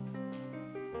center.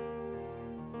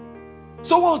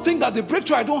 Someone will think that the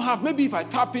breakthrough I don't have, maybe if I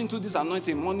tap into this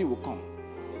anointing, money will come.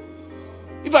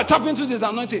 If I tap into this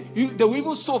anointing, they will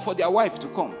even sow for their wife to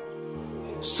come.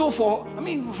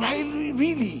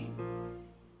 Really.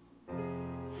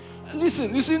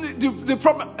 Listen, the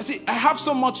problem, see, I have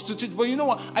so much to teach, but you know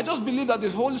what? I just believe that the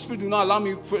Holy Spirit will not allow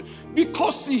me to pray.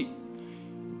 Because, see,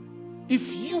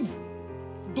 if you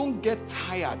don't get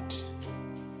tired,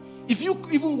 if you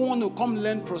even want to come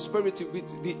learn prosperity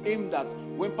with the aim that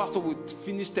when Pastor would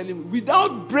finish telling me,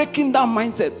 without breaking that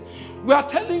mindset, we are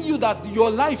telling you that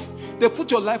your life, they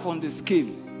put your life on the scale.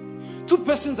 Two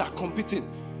persons are competing.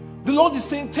 The Lord is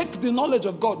saying, take the knowledge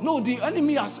of God. No, the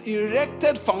enemy has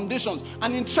erected foundations.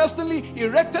 And interestingly,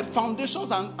 erected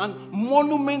foundations and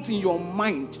monuments in your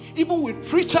mind. Even with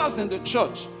preachers in the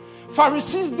church.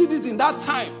 Pharisees did it in that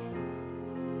time.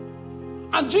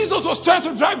 And Jesus was trying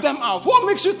to drive them out. What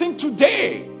makes you think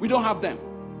today we don't have them?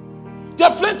 There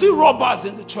are plenty of robbers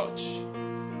in the church.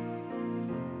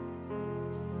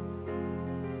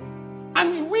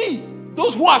 And we,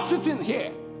 those who are sitting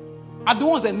here, are the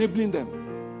ones enabling them.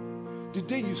 The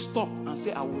day you stop and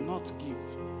say, I will not give,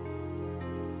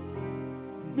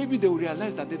 maybe they will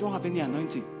realize that they don't have any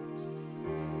anointing.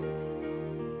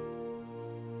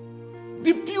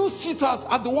 The pew sitters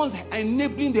are the ones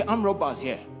enabling the armed robbers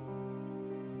here.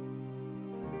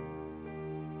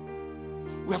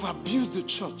 We have abused the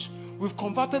church. We've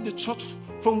converted the church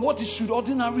from what it should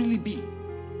ordinarily be.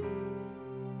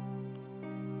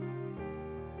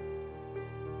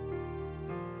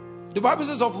 The Bible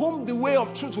says, of whom the way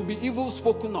of truth will be evil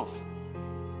spoken of.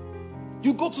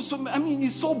 You go to some,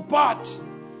 it's so bad.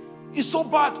 It's so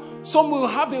bad. Some will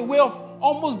have a way of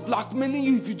almost blackmailing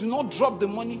you if you do not drop the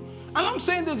money. And I'm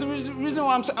saying there's a reason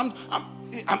why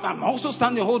I'm also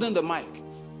standing holding the mic.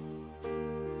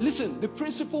 Listen, the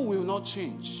principle will not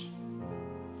change.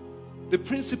 The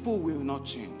principle will not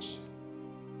change.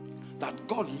 That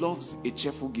God loves a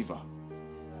cheerful giver.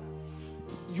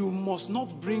 You must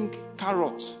not bring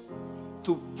carrot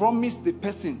to promise the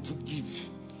person to give.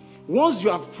 Once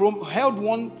you have held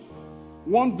one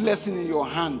blessing in your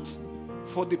hand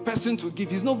for the person to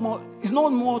give, it's not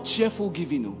more cheerful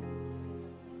giving. No.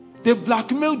 They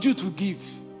blackmailed you to give.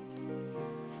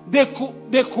 They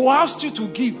coerced you to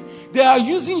give. They are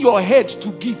using your head to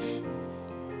give.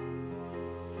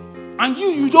 And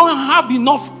you don't have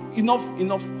enough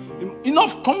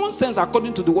common sense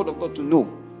according to the word of God to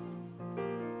know.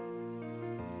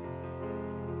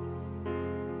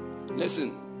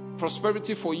 Listen,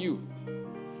 prosperity for you.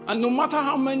 And no matter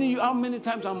how many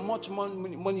times and much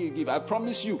money you give, I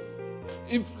promise you,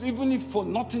 even if for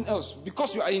nothing else,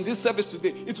 because you are in this service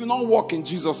today, it will not work in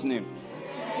Jesus' name.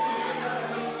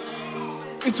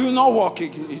 It will not work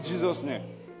in Jesus' name.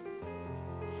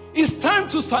 It's time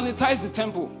to sanitize the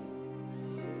temple.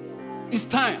 It's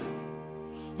time.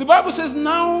 The Bible says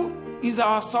now is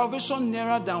our salvation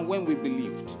nearer than when we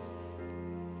believed.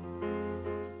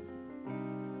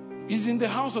 Is in the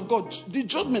house of God. The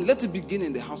judgment, let it begin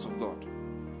in the house of God.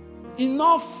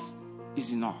 Enough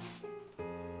is enough.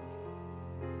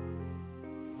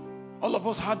 All of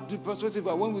us had the perspective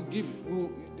that when we give,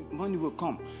 the money will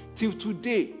come. Till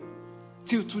today,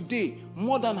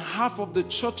 more than half of the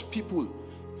church people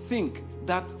think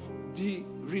that the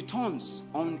returns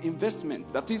on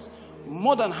investment, that is,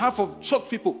 more than half of church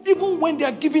people, even when they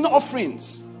are giving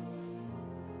offerings,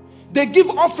 They give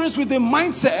offerings with the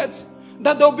mindset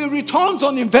that there will be returns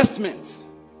on investment.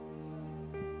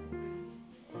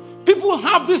 People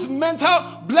have these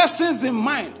mental blessings in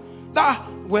mind. That,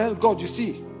 well, God, you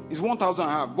see, it's 1,000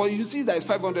 I have. But you see that it's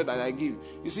 500 that I give.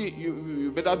 You see,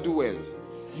 you better do well.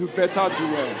 You better do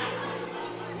well.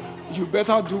 You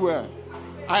better do well.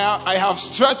 I have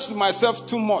stretched myself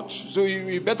too much. So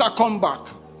you better come back.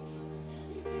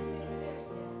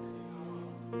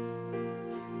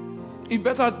 You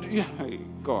better,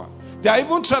 God. They are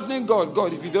even threatening God.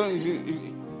 God, if you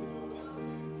don't,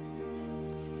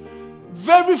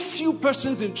 very few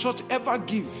persons in church ever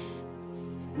give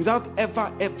without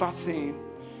ever saying,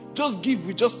 just give,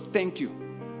 we just thank you.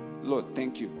 Lord,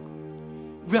 thank you.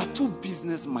 We are too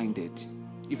business minded.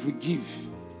 If we give,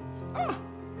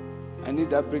 I need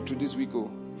that breakthrough this week,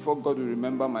 before God will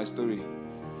remember my story.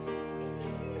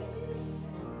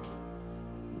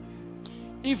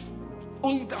 If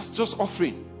only that's just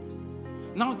offering.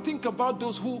 Now think about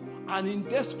those who are in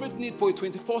desperate need for a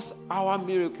 24-hour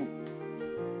miracle.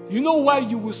 You know why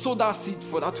you will sow that seed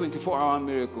for that 24-hour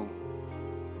miracle?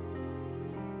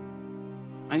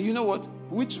 And you know what?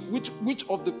 Which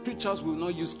of the preachers will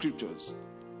not use scriptures?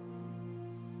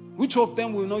 Which of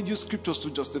them will not use scriptures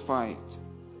to justify it?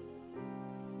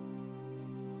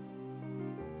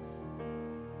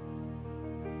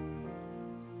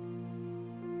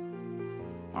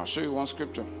 I'll show you one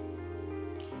scripture.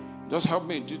 Just help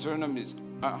me. Deuteronomy.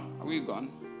 Are we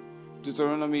gone?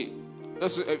 Deuteronomy.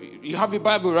 You have your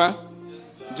Bible, right?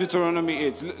 Yes, Deuteronomy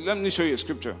 8. Let me show you a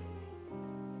scripture.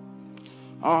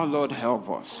 Oh, Lord, help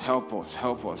us. Help us.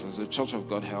 Help us. As a church of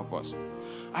God, help us.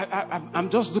 I'm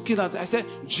just looking at it. I said,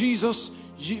 Jesus,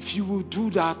 if you will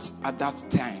do that at that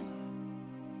time,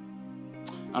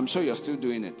 I'm sure you're still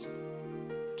doing it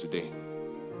today.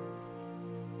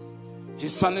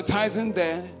 He's sanitizing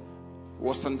then,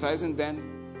 was sanitizing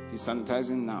then, he's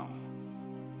sanitizing now.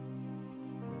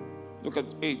 Look at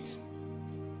 8.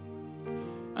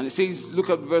 And it says, look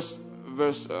at verse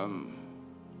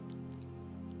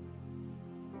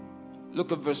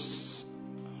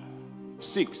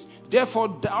 6.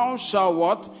 Therefore thou shalt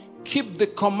what? Keep the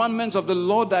commandments of the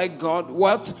Lord thy God,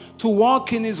 what? To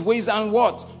walk in his ways and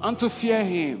what? And to fear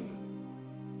him.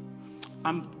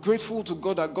 I'm grateful to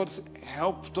God that God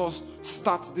helped us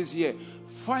start this year.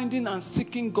 Finding and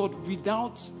seeking God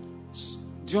without,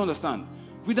 do you understand?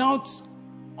 Without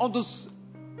all those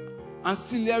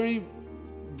ancillary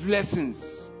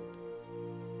blessings.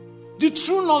 The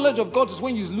true knowledge of God is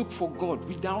when you look for God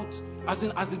without, as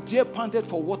the deer panted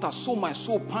for water, so my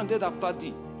soul panted after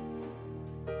thee.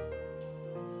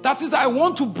 That is, I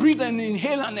want to breathe and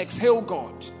inhale and exhale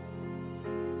God.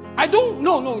 I don't,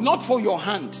 no, not for your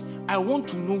hand. I want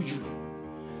to know you.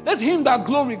 Let him that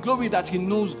glory that he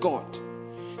knows God.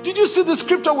 Did you see the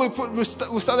scripture we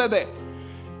started there?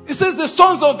 It says the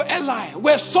sons of Eli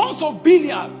were sons of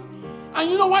Belial. And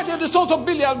you know why they're the sons of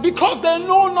Belial? Because they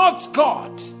know not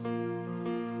God.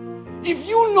 If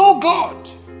you know God,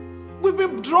 we've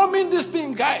been drumming this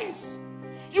thing, guys.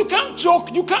 You can't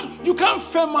joke. You can't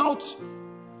firm out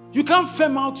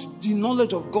the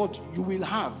knowledge of God you will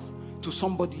have to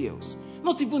somebody else.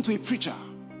 Not even to a preacher.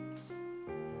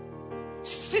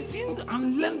 Sit in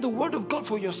and learn the word of God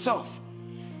for yourself.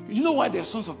 You know why they're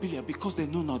sons of Belial? Because they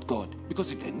know not God.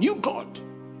 Because if they knew God,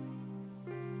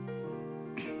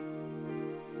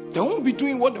 they won't be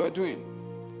doing what they were doing.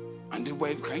 And they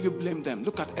were, can you blame them?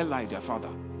 Look at Eli, their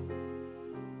father.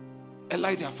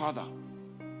 Eli, their father.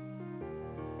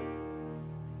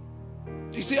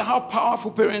 You see how powerful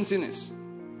parenting is?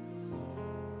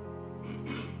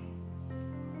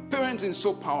 Parenting is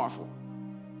so powerful.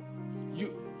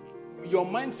 Your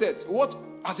mindset, what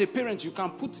as a parent you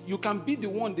can be the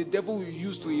one the devil will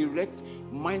use to erect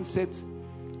mindset,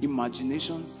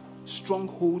 imaginations,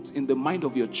 strongholds in the mind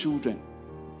of your children.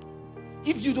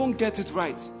 If you don't get it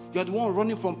right, you are the one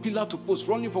running from pillar to post,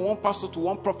 running from one pastor to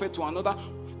one prophet to another,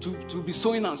 to be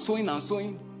sowing and sowing and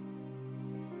sowing.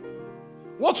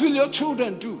 What will your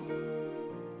children do?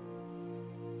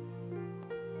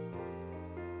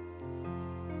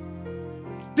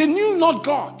 They knew not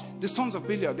God. The sons of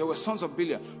Belial, they were sons of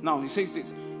Belial. Now he says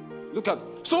this. Look at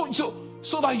so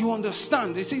that you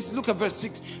understand. He says, look at verse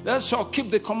 6. Thou shalt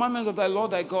keep the commandments of thy Lord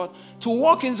thy God, to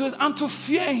walk in his ways and to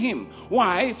fear him.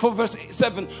 Why? For verse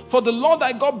 7. For the Lord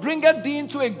thy God bringeth thee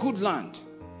into a good land.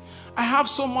 I have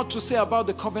so much to say about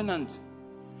the covenant.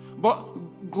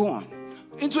 But go on.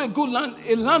 Into a good land,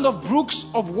 a land of brooks,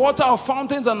 of water, of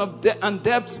fountains, and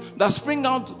depths that spring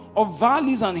out of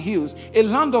valleys and hills. A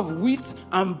land of wheat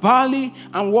and barley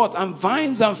and what? And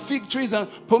vines and fig trees and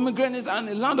pomegranates, and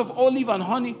a land of olive and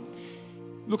honey.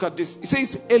 Look at this. It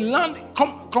says, a land,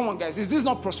 come on guys, is this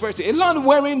not prosperity? A land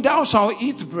wherein thou shalt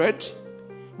eat bread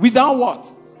without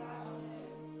what?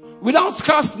 Without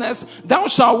scarceness, thou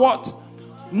shalt what?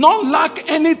 Not lack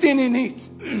anything in it.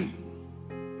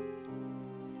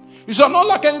 You shall not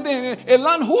lack anything in it. A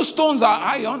land whose stones are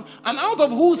iron, and out of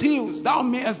whose hills thou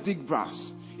mayest dig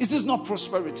brass. Is this not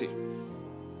prosperity?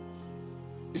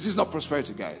 Is this not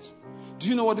prosperity, guys? Do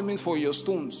you know what it means for your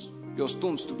stones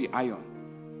to be iron?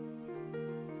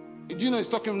 Do you know it's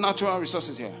talking natural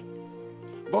resources here?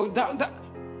 But that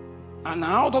and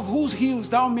out of whose hills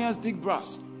thou mayest dig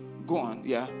brass. Go on,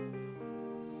 yeah.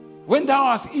 When thou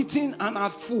hast eaten and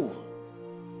art full,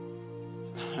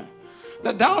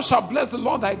 that thou shalt bless the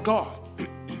Lord thy God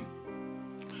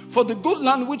for the good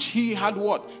land which he had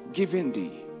what? Given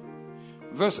thee.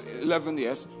 Verse 11,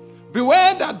 yes.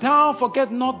 Beware that thou forget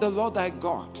not the Lord thy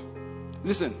God.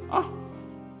 Listen,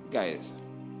 guys,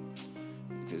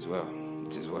 it is well,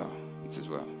 it is well, it is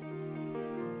well,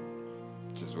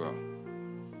 it is well.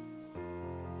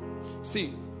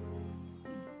 See,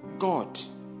 God,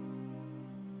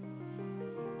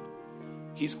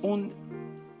 his own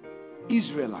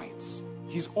Israelites,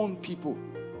 his own people,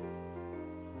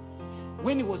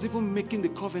 when he was even making the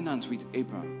covenant with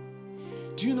Abraham,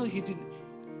 do you know he did?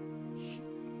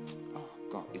 Oh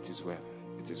God, it is well,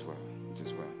 it is well, it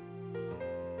is well.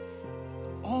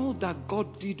 All that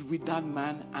God did with that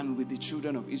man and with the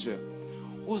children of Israel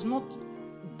was not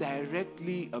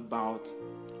directly about,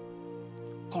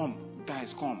 come,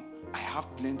 guys, come. I have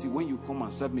plenty. When you come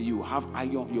and serve me, you will have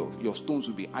iron. Your stones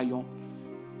will be iron.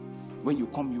 When you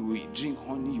come, you will drink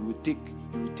honey. You will take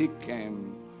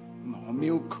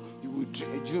milk. You will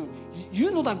drink.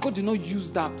 You know that God did not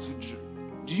use that.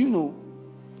 Do you know?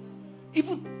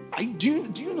 Do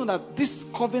you know that this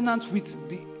covenant with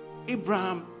the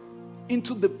Abraham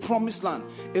into the promised land,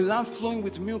 a land flowing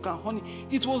with milk and honey,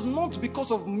 it was not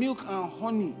because of milk and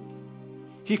honey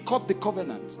he cut the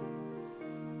covenant.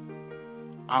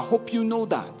 I hope you know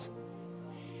that.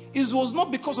 It was not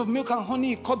because of milk and honey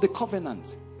he cut the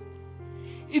covenant.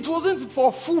 It wasn't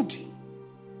for food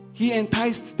he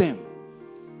enticed them.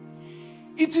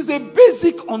 It is a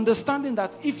basic understanding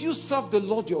that if you serve the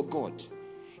Lord your God,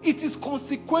 it is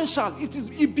consequential.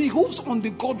 It behooves on the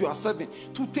God you are serving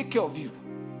to take care of you.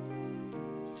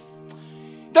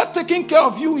 That taking care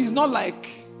of you is not like,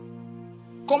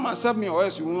 come and serve me or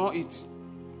else you will not eat.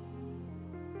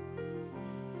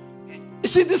 You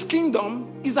see, this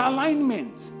kingdom is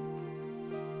alignment.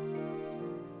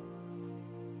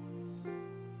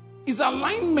 Is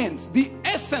alignment. The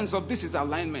essence of this is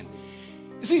alignment.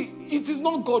 You see, it is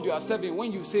not God you are serving.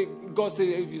 When you say, God says,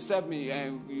 if you serve me,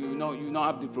 you not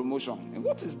have the promotion. And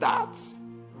what is that?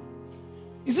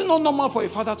 Is it not normal for a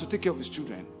father to take care of his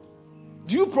children?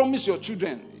 Do you promise your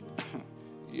children?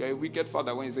 You're a wicked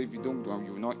father when you say, if you don't do them,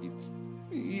 you will not eat.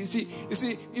 You see,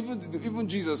 even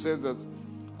Jesus says that.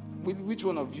 Which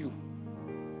one of you?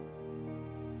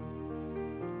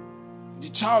 The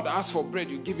child asks for bread,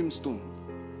 you give him stone.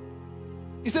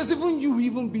 He says, even you,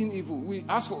 even being evil, we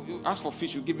ask for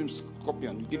fish, you give him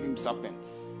scorpion, you give him serpent.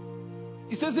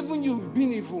 He says, even you,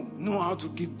 being evil, know how to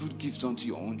give good gifts unto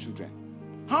your own children.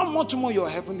 How much more your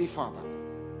heavenly Father?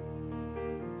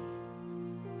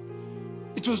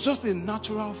 It was just a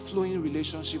natural flowing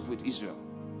relationship with Israel.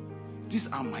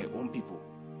 These are my own people.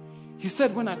 He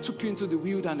said, when I took you into the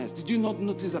wilderness, did you not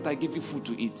notice that I gave you food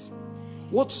to eat?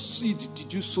 What seed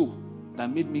did you sow that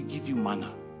made me give you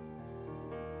manna?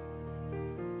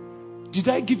 Did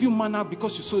I give you manna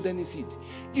because you sowed any seed?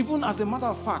 Even as a matter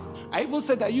of fact, I even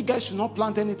said that you guys should not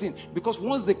plant anything, because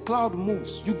once the cloud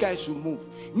moves, you guys should move.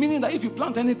 Meaning that if you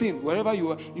plant anything, wherever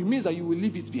you are, it means that you will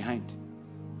leave it behind.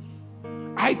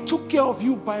 I took care of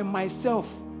you by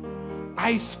myself.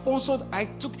 I sponsored, I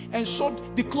took, ensured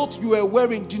the clothes you were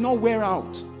wearing did not wear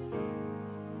out.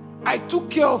 I took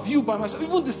care of you by myself.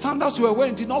 Even the sandals you were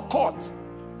wearing did not cut.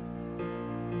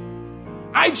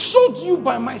 I showed you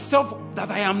by myself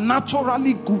that I am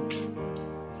naturally good.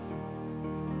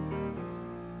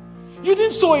 You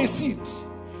didn't sow a seed.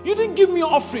 You didn't give me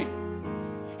offering.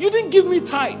 You didn't give me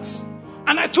tithes.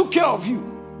 And I took care of you.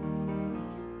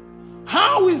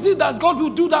 How is it that God will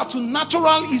do that to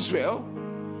natural Israel,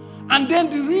 and then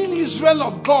the real Israel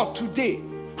of God today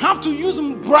have to use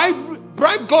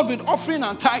bribe God with offering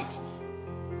and tithe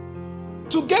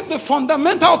to get the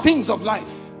fundamental things of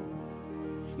life?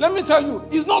 Let me tell you,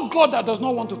 it's not God that does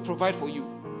not want to provide for you.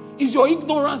 It's your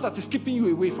ignorance that is keeping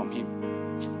you away from Him.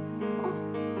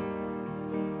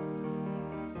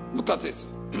 Look at this.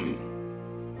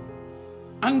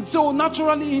 And so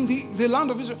naturally in the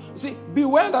land of Israel, you see,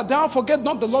 beware that thou forget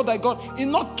not the Lord thy God in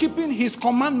not keeping his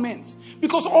commandments.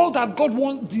 Because all that God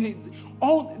wants,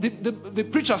 the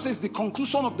preacher says the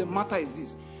conclusion of the matter is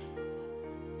this.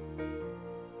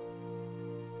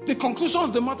 The conclusion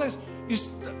of the matter is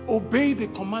obey the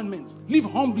commandments. Live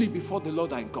humbly before the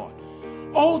Lord thy God.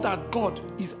 All that God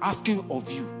is asking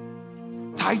of you,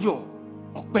 Tayo,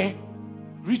 Okpe,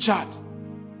 Richard,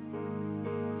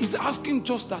 is asking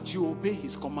just that you obey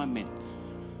his commandment.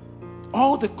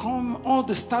 All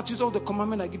the statutes, all the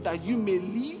commandments I give, that you may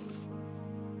live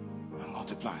and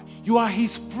multiply. You are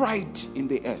his pride in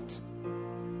the earth.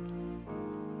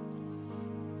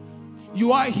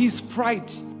 You are his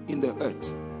pride in the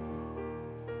earth.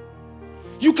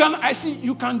 You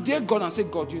can dare God and say,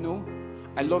 God,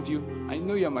 I love you. I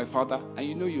know you're my father, and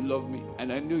you know you love me,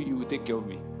 and I know you will take care of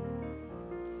me.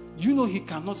 He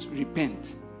cannot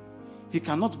repent. He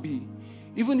cannot be,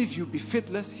 even if you be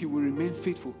faithless, he will remain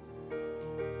faithful.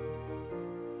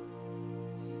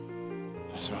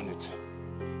 Let's run it.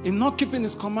 In not keeping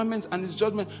his commandments and his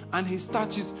judgment and his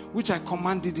statutes, which I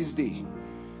commanded this day.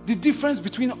 The difference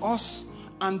between us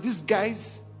and these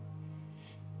guys,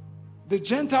 the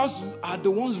Gentiles are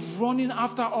the ones running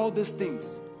after all these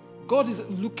things. God is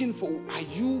looking for, are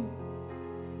you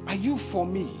for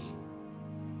me?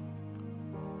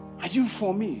 Are you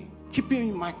for me?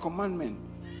 Keeping my commandment.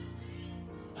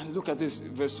 And look at this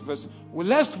verse. Well,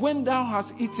 lest when thou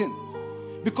hast eaten,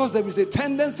 because there is a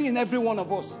tendency in every one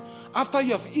of us, after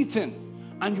you have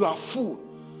eaten and you are full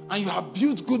and you have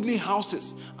built goodly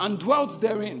houses and dwelt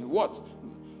therein, what?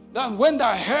 Then when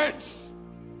thy herds,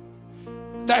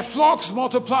 thy flocks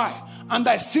multiply, and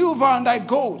thy silver and thy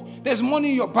gold, there's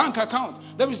money in your bank account.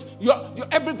 There is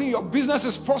everything, your business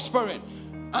is prospering,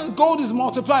 and gold is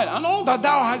multiplied, and all that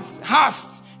thou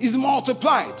hast is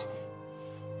multiplied.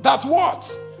 That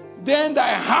what? Then thy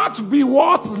heart be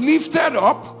what? Lifted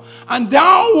up, and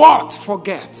thou what?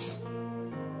 Forget.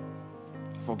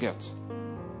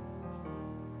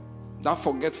 That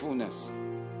forgetfulness.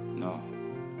 No.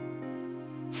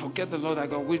 Forget the Lord thy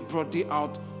God, which brought thee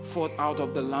forth out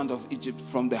of the land of Egypt,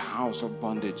 from the house of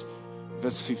bondage.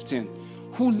 Verse 15.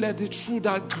 Who led thee through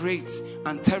that great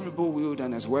and terrible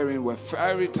wilderness, wherein were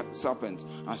fiery serpents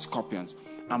and scorpions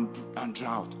and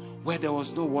drought, where there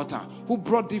was no water. Who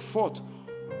brought thee forth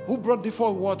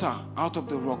water out of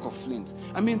the rock of flint.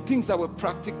 I mean, things that were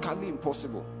practically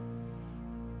impossible.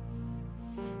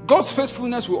 God's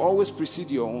faithfulness will always precede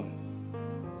your own.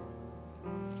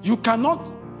 You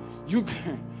cannot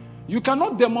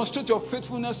demonstrate your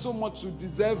faithfulness so much to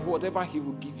deserve whatever he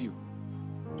will give you.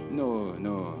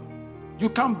 No. You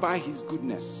can't buy his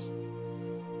goodness.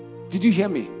 Did you hear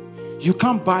me? You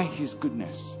can't buy his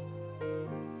goodness.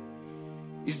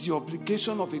 It's the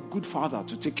obligation of a good father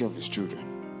to take care of his children.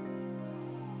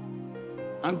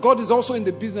 And God is also in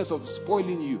the business of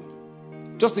spoiling you.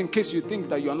 Just in case you think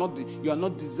that you are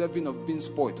not deserving of being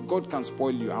spoiled. God can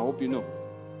spoil you. I hope you know.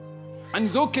 And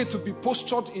it's okay to be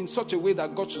postured in such a way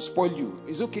that God should spoil you.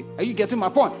 It's okay. Are you getting my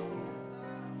point?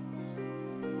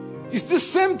 It's the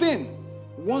same thing.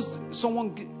 Once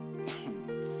someone,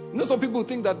 some people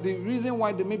think that the reason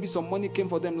why maybe some money came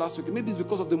for them last week, maybe it's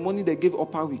because of the money they gave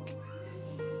upper week.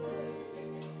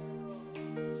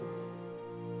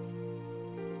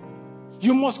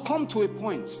 You must come to a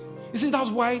point. You see, that's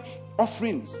why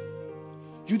offerings,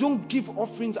 you don't give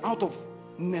offerings out of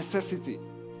necessity.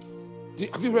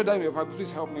 Have you read that in your Bible?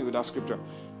 Please help me with that scripture.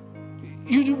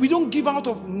 We don't give out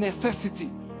of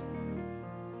necessity.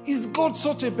 Is God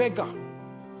such a beggar?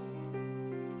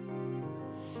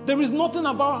 There is nothing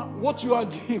about what you are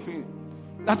giving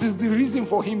that is the reason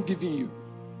for him giving you.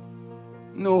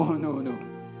 No.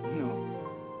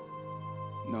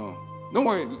 Don't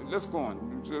worry. Let's go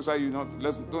on.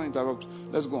 Don't interrupt.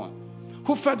 Let's go on.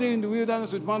 Who fed thee in the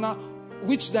wilderness with manna,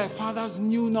 which thy fathers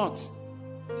knew not?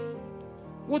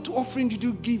 What offering did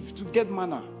you give to get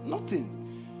manna?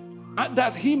 Nothing. And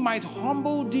that he might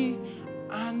humble thee,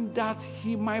 and that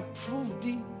he might prove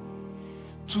thee,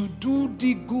 to do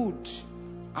thee good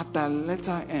at thy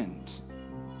latter end.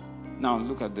 Now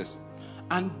look at this.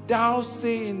 And thou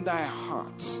say in thy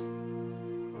heart,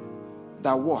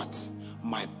 that what?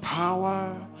 My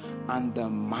power and the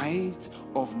might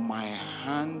of my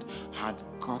hand had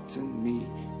gotten me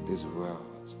this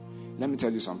world. Let me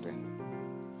tell you something.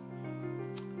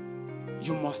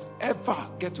 You must ever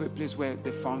get to a place where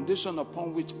the foundation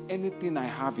upon which anything I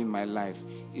have in my life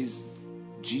is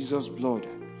Jesus' blood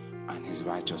and his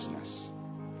righteousness.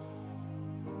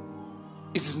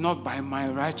 It is not by my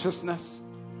righteousness.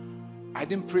 I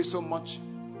didn't pray so much.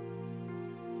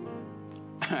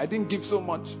 I didn't give so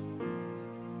much.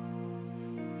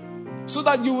 So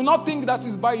that you will not think that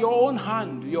it's by your own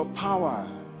hand, your power,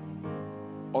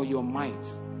 or your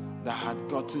might that had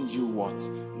gotten you what?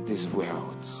 This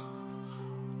wealth.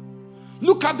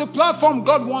 Look at the platform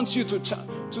God wants you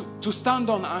to stand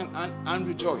on and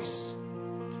rejoice.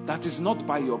 That is not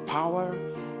by your power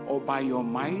or by your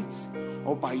might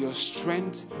or by your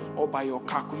strength or by your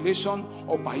calculation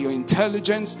or by your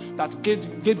intelligence that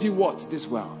gave you what? This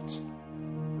wealth.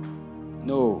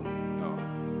 No.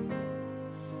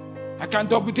 I can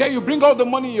double dare you, bring all the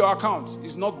money in your account.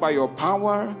 It's not by your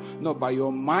power, not by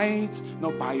your might,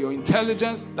 not by your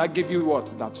intelligence that gave you what?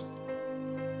 That.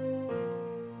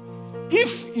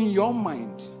 If in your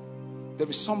mind there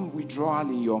is some withdrawal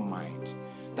in your mind,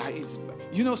 that is,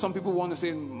 some people want to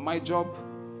say, my job.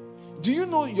 Do you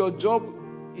know your job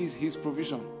is His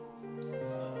provision?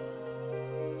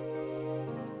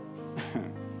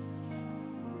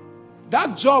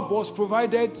 That job was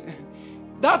provided.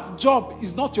 That job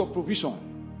is not your provision.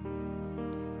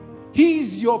 He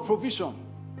is your provision.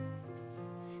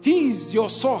 He is your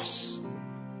source.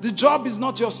 The job is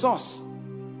not your source.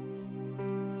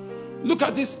 Look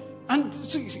at this. And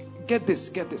get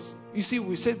this. You see,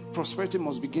 we said prosperity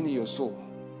must begin in your soul.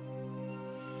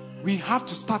 We have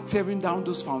to start tearing down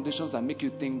those foundations that make you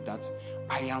think that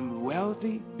I am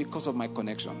wealthy because of my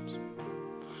connections.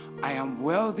 I am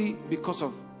wealthy because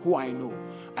of who I know.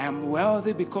 I am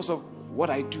wealthy because of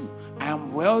what I do. I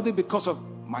am wealthy because of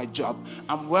my job.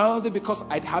 I'm wealthy because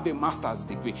I have a master's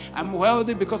degree. I'm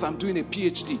wealthy because I'm doing a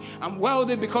PhD. I'm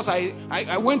wealthy because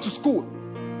I went to school.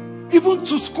 Even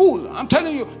to school. I'm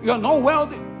telling you, you are not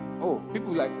wealthy. Oh,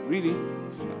 people like, really?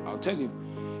 I'll tell you.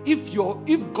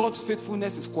 If God's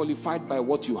faithfulness is qualified by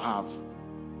what you have,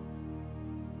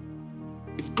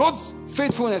 if God's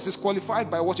faithfulness is qualified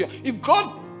by what you have, if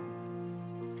God,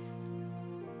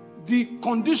 the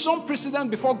condition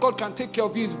precedent before God can take care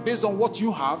of you is based on what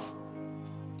you have,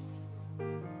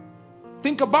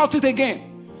 think about it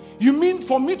again. You mean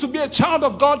for me to be a child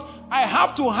of God, I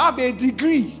have to have a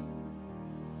degree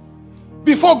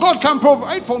before God can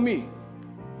provide for me?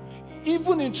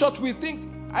 Even in church, we think,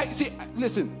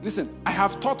 listen, I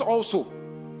have taught also.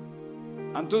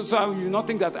 And so you not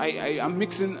think that I am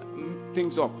mixing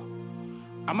things up.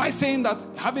 Am I saying that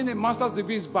having a master's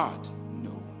degree is bad?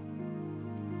 No.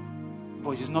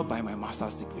 But it is not by my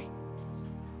master's degree.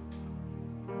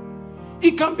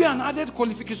 It can be an added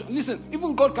qualification. Listen,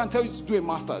 even God can tell you to do a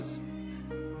master's.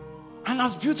 And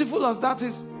as beautiful as that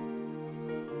is,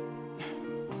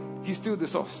 He's still the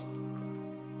source.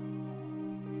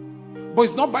 But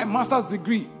it's not by master's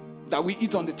degree that we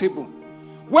eat on the table.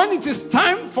 When it is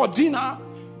time for dinner,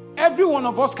 every one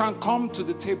of us can come to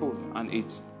the table and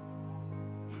eat.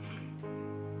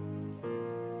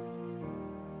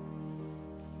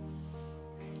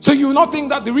 So you will not think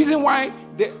that the reason why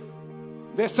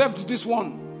they served this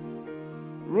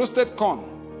one roast corn,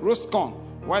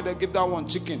 why they give that one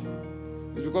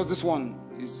chicken, is because this one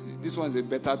is a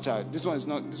better child. This one is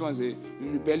not. This one is a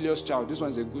rebellious child. This one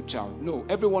is a good child. No,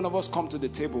 every one of us come to the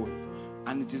table,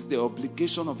 and it is the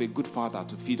obligation of a good father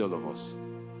to feed all of us.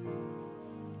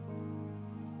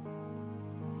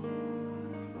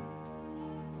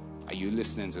 Are you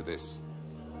listening to this?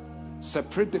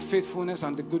 Separate the faithfulness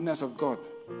and the goodness of God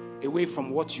away from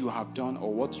what you have done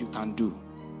or what you can do.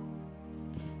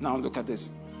 Now look at this.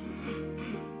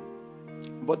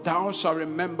 But thou shalt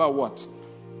remember what?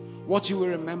 What you will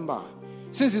remember.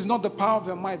 Since it's not the power of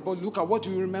your might, but look at what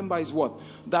you remember is what?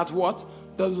 That what?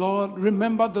 The Lord,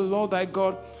 remember the Lord thy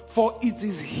God, for it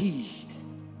is He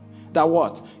that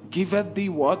what? Giveth thee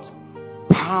what?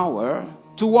 Power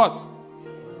to what?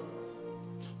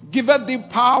 Giveth thee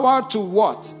power to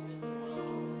what?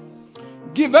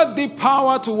 Giveth thee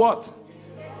power to what?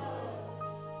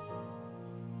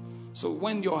 So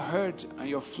when your herd and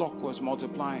your flock was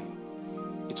multiplying,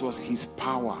 it was His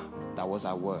power that was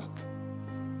at work.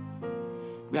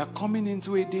 We are coming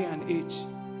into a day and age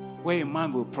where a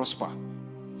man will prosper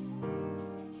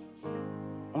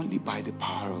only by the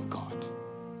power of God.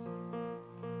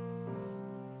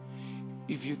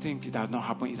 If you think it had not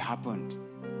happened, it happened.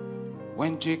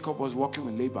 When Jacob was walking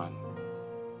with Laban,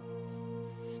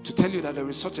 to tell you that there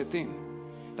is such a thing,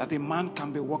 that a man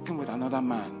can be walking with another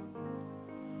man,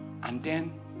 and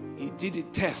then he did a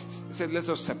test. He said, let's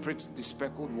just separate the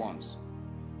speckled ones.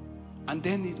 And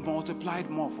then it multiplied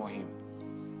more for him.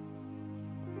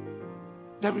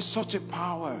 There is such a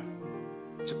power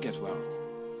to get wealth.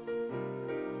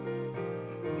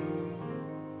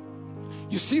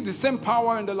 You see the same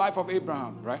power in the life of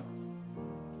Abraham, right?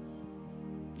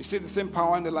 You see the same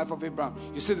power in the life of Abraham.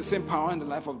 You see the same power in the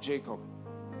life of Jacob.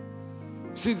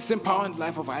 You see the same power in the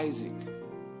life of Isaac.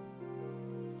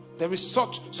 There is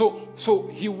such. So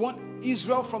he want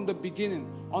Israel from the beginning.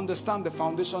 Understand the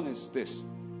foundation is this.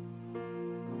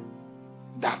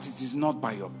 That it is not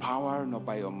by your power, nor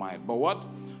by your might. But what?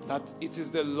 That it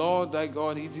is the Lord thy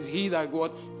God. It is he that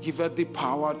God giveth the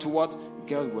power to what?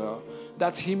 Get well.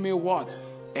 That he may what?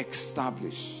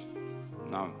 Establish.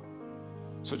 Now,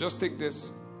 so just take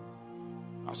this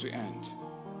as we end.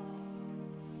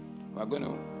 We're going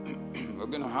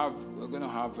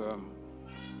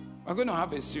to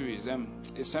have a series,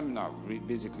 a seminar,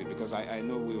 basically, because I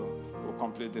know we'll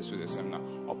complete this with a seminar,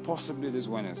 or possibly this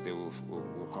Wednesday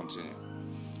we'll continue.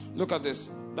 Look at this.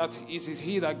 That it is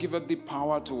he that giveth the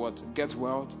power to what? Get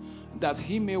wealth, that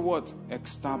he may what?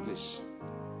 Establish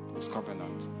his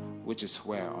covenant, which is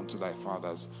where unto thy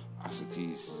fathers as it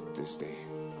is this day.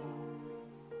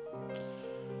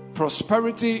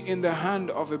 Prosperity in the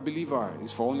hand of a believer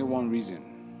is for only one reason: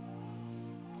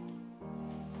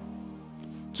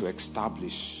 to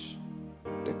establish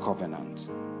the covenant.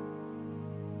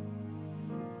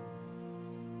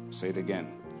 Say it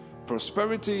again.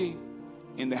 Prosperity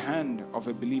in the hand of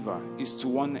a believer is to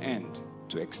one end: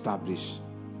 to establish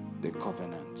the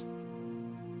covenant.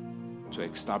 To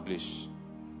establish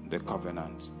the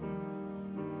covenant.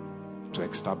 To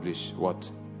establish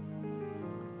what?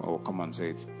 Oh, come on, say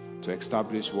it. To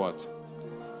establish what?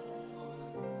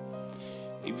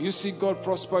 If you see God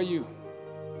prosper you,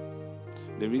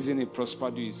 the reason he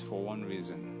prospered you is for one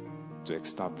reason: to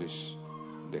establish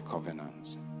the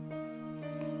covenant.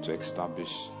 To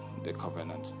establish the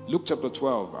covenant. Luke chapter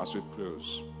 12 as we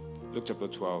close. Luke chapter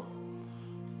 12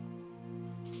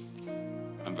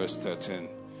 and verse 13.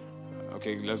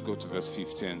 Okay, let's go to verse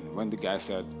 15. When the guy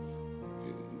said,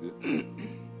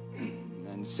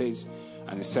 and it says,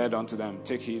 and he said unto them,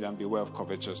 take heed and beware of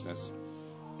covetousness.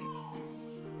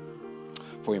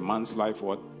 For a man's life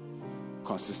what?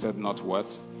 Consisted not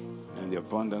what? In the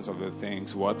abundance of the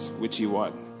things what? Which he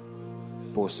what?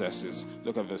 Possesses.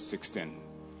 Look at verse 16.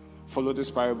 Follow this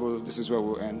parable. This is where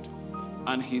we'll end.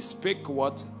 And he spake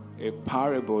what? A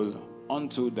parable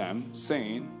unto them,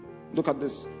 saying, look at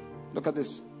this. Look at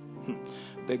this.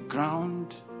 The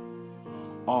ground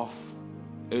of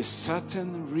a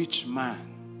certain rich man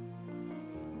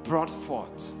brought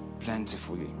forth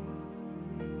plentifully.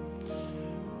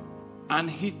 And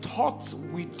he thought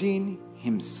within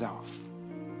himself,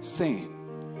 saying,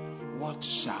 what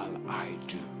shall I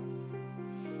do?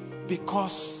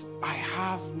 Because I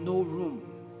have no room.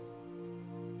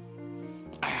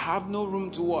 I have no room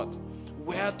to what?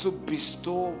 Where to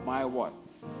bestow my what?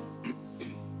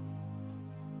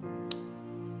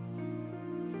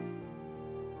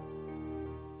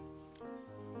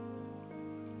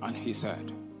 And he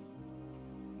said,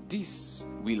 this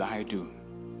will I do.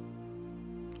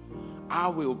 I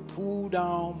will pull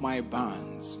down my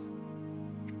barns.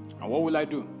 And what will I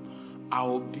do? I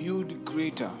will build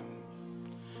greater.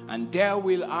 And there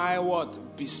will I what?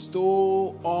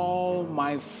 Bestow all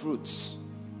my fruits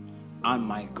and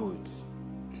my goods.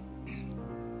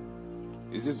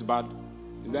 Is this bad?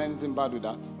 Is there anything bad with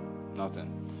that?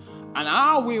 Nothing. And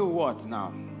I will what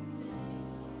now?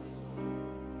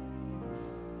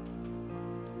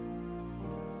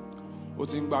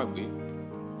 What's in back way?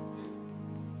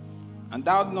 And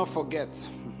thou not forget.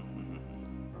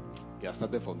 You have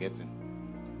started forgetting.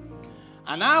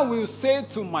 And I will say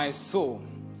to my soul,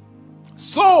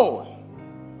 soul.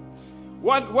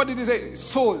 What did he say?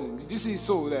 Soul. Did you see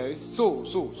soul there? Soul.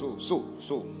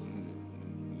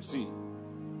 See,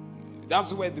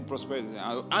 that's where the prosperity is.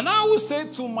 And I will say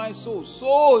to my soul,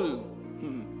 soul. He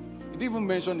didn't even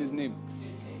mention his name.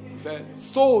 He said,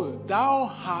 soul, thou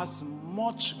hast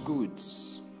much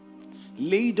goods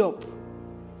laid up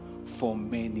for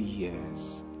many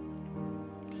years.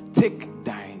 Take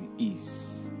thine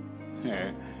ease.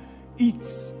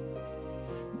 Eat,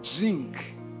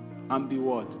 drink, and be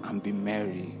what? And be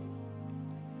merry.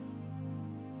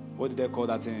 What did they call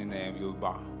that in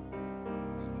Yoruba?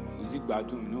 Is it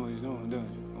Badun? No, it's no.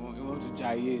 You want to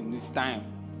jaye in this time.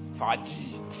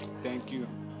 Faji. Thank you.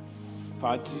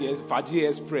 Faji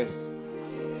Express.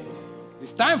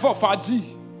 It's time for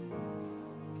Faji.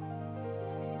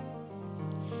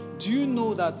 Do you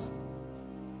know that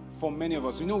for many of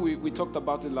us, we talked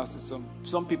about it last season.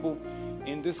 Some people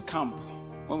in this camp,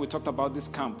 when we talked about this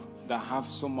camp that have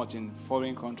so much in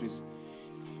foreign countries,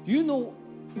 if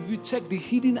you check the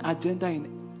hidden agenda in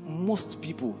most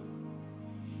people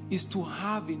is to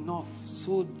have enough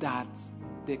so that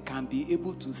they can be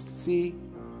able to say,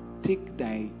 take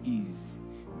thy ease.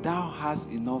 Thou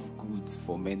hast enough goods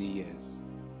for many years.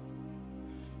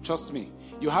 Trust me,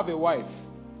 you have a wife,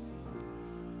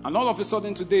 and all of a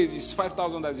sudden today, it's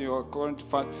 5,000 that's in your current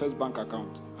first bank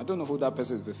account, I don't know who that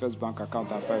person is with first bank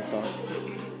account at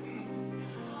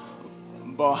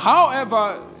 5,000. But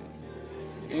however,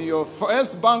 in your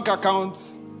first bank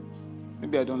account,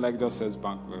 maybe I don't like just first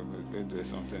bank, do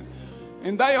something.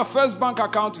 In that your first bank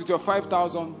account with your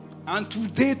 5,000, and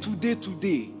today,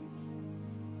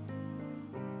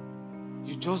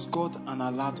 you just got an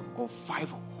alert of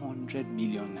 500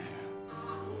 million naira.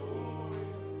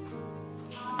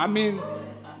 I mean,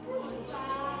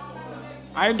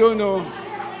 I don't know.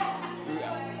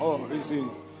 Oh, you see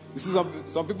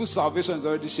some people's salvation is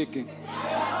already shaking.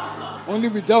 Only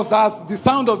with just that, the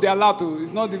sound of the alert,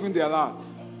 it's not even the alert.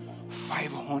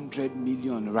 500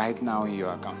 million right now in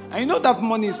your account. And you know that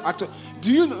money is actually,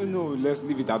 do you know, no, let's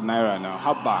leave it at naira now.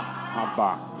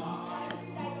 Haba.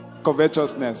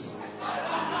 Covetousness.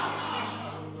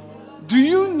 Do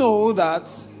you know that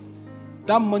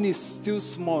money is still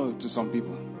small to some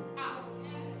people?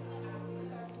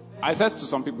 I said to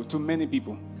some people, to many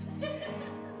people.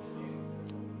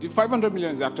 The 500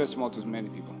 million is actually small to many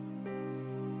people.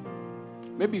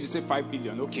 Maybe if you say 5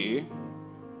 billion, okay.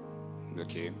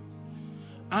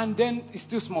 And then it's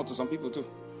still small to some people too.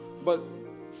 But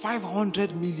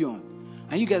 500 million.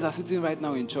 And you guys are sitting right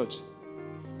now in church.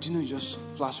 Do you know you just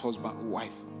flash husband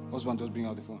just bring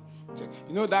out the phone. Check.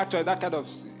 You know that kind of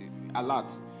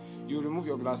alert. You remove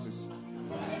your glasses.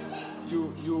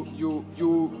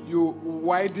 You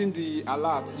widen the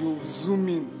alert. You zoom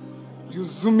in. You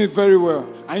zoom it very well.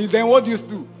 And then what do?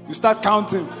 You start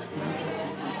counting.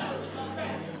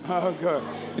 Oh God.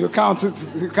 You count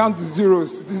it. You count the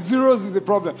zeros. The zeros is the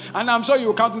problem. And I'm sure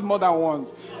you count it more than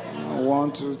once.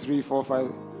 1, 2, 3, 4,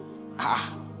 5.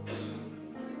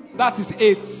 That is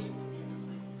 8.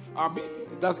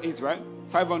 That's 8, right?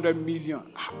 500 million.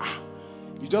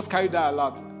 You just carry that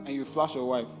alert and you flash your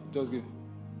wife. Just give.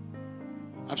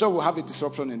 I'm sure we'll have a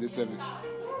disruption in this service.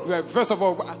 First of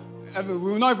all, we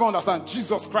will not even understand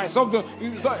Jesus Christ.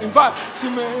 In fact, she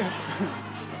may.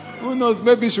 Who knows?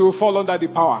 Maybe she will fall under the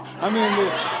power. I mean,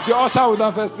 the usher would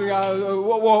not first think,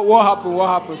 what happened? What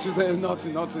happened? She said,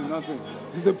 nothing.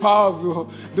 It's the power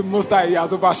of the Most High. He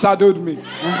has overshadowed me.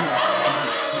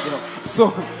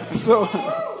 So,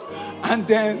 and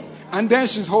then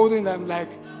she's holding them like,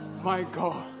 my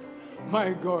God.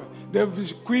 They'll be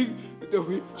quick.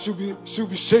 She'll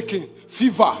be shaking,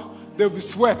 fever. There'll be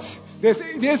sweat.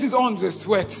 This is on the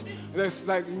sweat. There's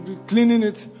like you'll be cleaning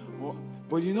it.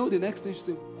 But you know the next thing she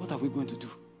said, what are we going to do?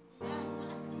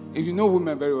 If you know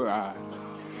women very well,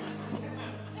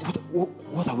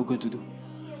 what are we going to do?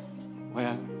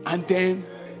 Well, and then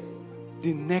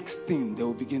the next thing they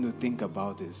will begin to think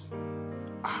about is,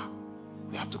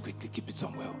 we have to quickly keep it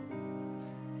somewhere.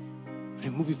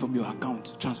 Remove it from your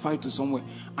account, transfer it to somewhere.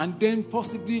 And then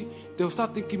possibly they'll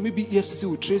start thinking maybe EFCC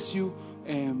will trace you.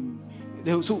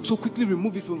 They'll so quickly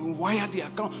remove it from wire the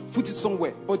account, put it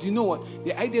somewhere. But you know what?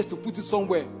 The idea is to put it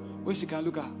somewhere where she can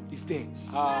look at. It's there.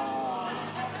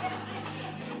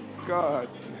 God.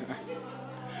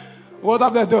 What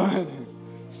have they done?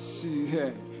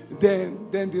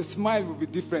 Then the smile will be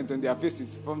different on their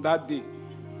faces from that day.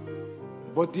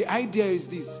 But the idea is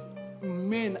this.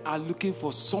 Men are looking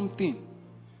for something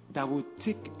that will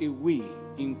take away,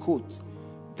 in quotes,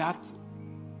 that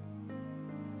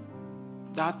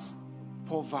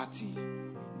poverty,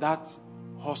 that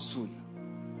hustle,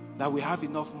 that we have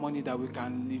enough money that we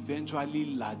can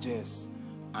eventually largesse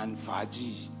and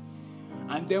faji.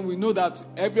 And then we know that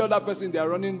every other person they are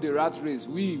running the rat race,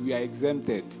 we are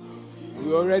exempted.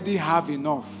 We already have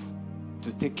enough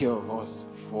to take care of us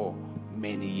for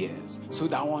many years. So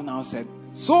that one now said,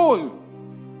 soul,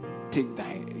 take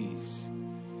thy ease.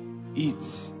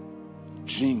 Eat,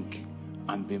 drink,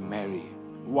 and be merry.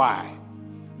 Why?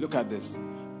 Look at this.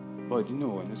 But you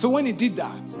know, so when he did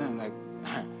that, I'm like,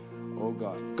 oh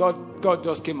God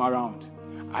just came around.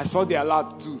 I saw the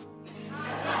alert too.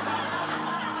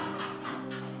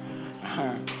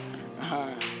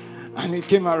 And he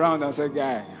came around and said,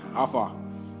 guy, how far?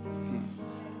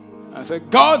 I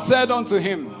said, God said unto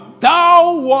him,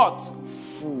 thou what?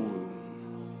 Fool.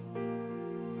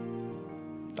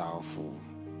 Thou fool.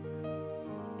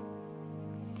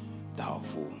 Thou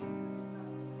fool.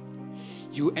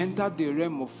 You entered the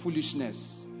realm of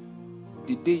foolishness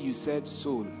the day you said,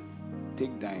 soul,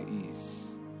 take thy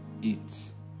ease,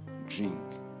 eat, drink,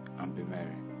 and be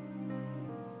merry.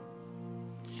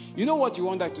 You know what you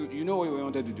wanted to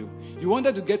do? You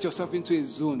wanted to get yourself into a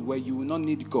zone where you will not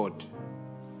need God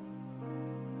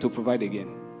to provide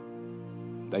again.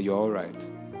 That you're all right.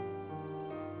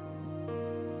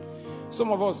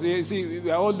 Some of us, you see, we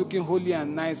are all looking holy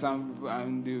and nice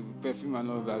and the perfume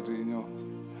and all that, you know.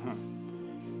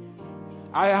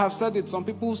 I have said it, some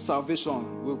people's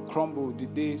salvation will crumble the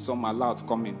day some alerts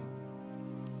come in.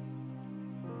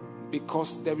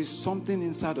 Because there is something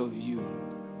inside of you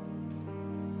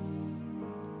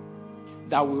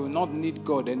that will not need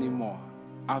God anymore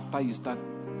after you start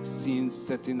seeing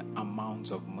certain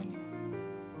amounts of money.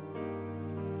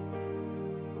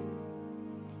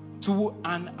 To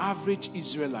an average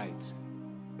Israelite,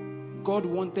 God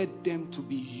wanted them to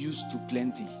be used to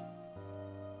plenty,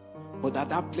 but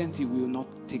that plenty will not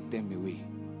take them away.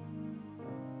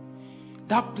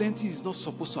 That plenty is not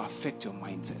supposed to affect your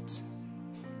mindset.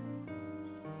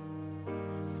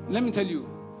 Let me tell you,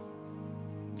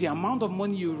 the amount of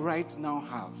money you right now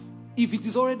have, if it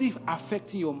is already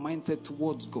affecting your mindset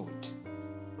towards God,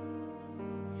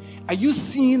 are you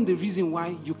seeing the reason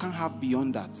why you can't have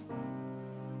beyond that?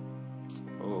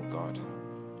 Oh God.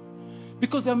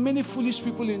 Because there are many foolish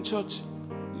people in church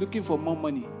looking for more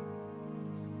money.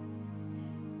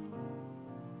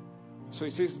 So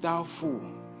it says, thou fool,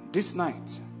 this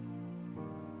night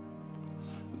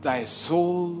thy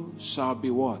soul shall be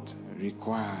what?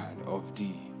 Required of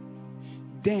thee.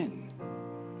 Then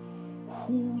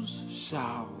whose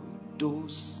shall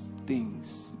those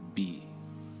things be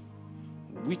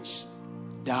which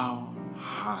thou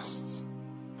hast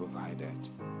provided?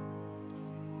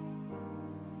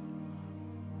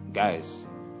 Guys,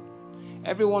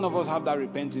 every one of us have that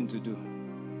repenting to do.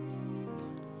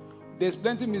 There's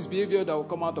plenty misbehavior that will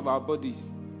come out of our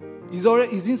bodies. He's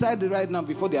inside the right now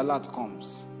before the alert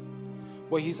comes.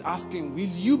 But he's asking, will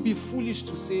you be foolish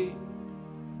to say?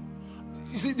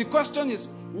 You see, the question is,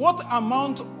 what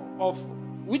amount of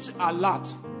which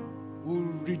alert will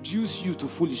reduce you to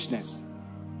foolishness?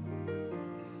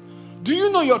 Do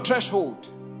you know your threshold?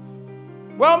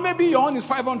 Well, maybe your own is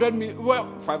 500 million.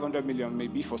 Well, 500 million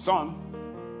maybe for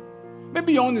some.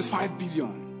 Maybe your own is 5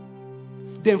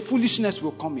 billion. Then foolishness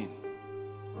will come in.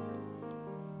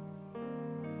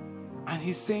 And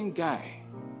he's saying, guy,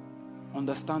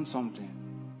 understand something.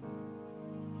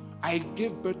 I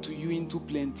gave birth to you into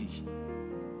plenty.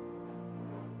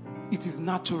 It is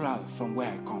natural from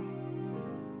where I come.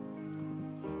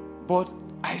 But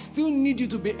I still need you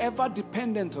to be ever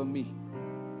dependent on me.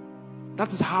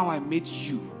 That is how I made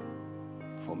you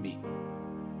for me.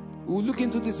 We'll look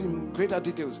into this in greater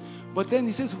details. But then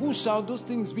he says, who shall those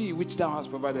things be which thou hast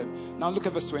provided? Now look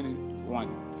at verse 21.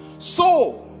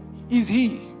 So is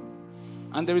he,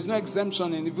 and there is no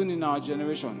exemption even in our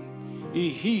generation.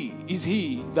 He is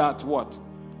he that what?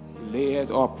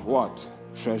 Laid up what?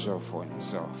 Treasure for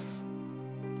himself.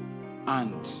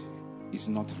 And is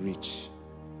not rich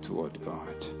toward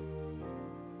God.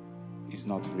 Is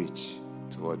not rich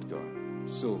toward God.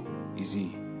 So is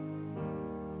he.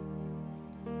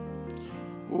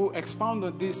 We'll expound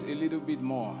on this a little bit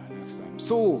more next time.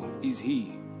 So is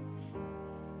he.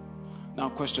 Now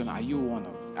question, are you one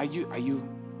of, are you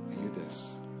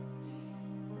this?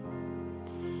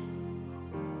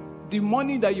 The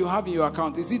money that you have in your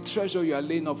account, is it treasure you are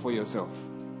laying up for yourself?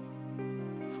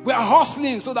 We are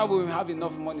hustling so that we will have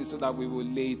enough money so that we will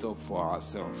lay it up for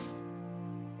ourselves.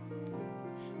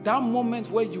 That moment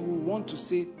where you will want to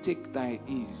say, take thy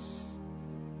ease.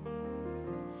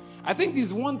 I think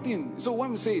there's one thing. So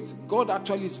when we say it, God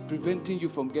actually is preventing you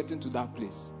from getting to that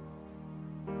place.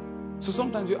 So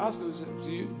sometimes you ask,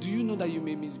 do you know that you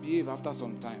may misbehave after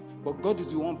some time? But God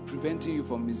is the one preventing you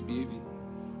from misbehaving.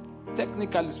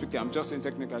 Technically speaking, I'm just saying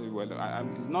technically, well,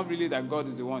 it's not really that God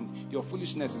is the one. Your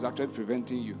foolishness is actually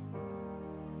preventing you.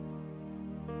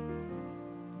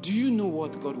 Do you know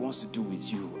what God wants to do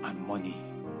with you and money?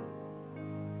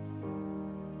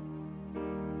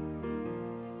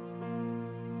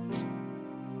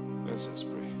 Let's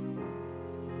just pray.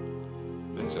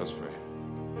 Let's just pray.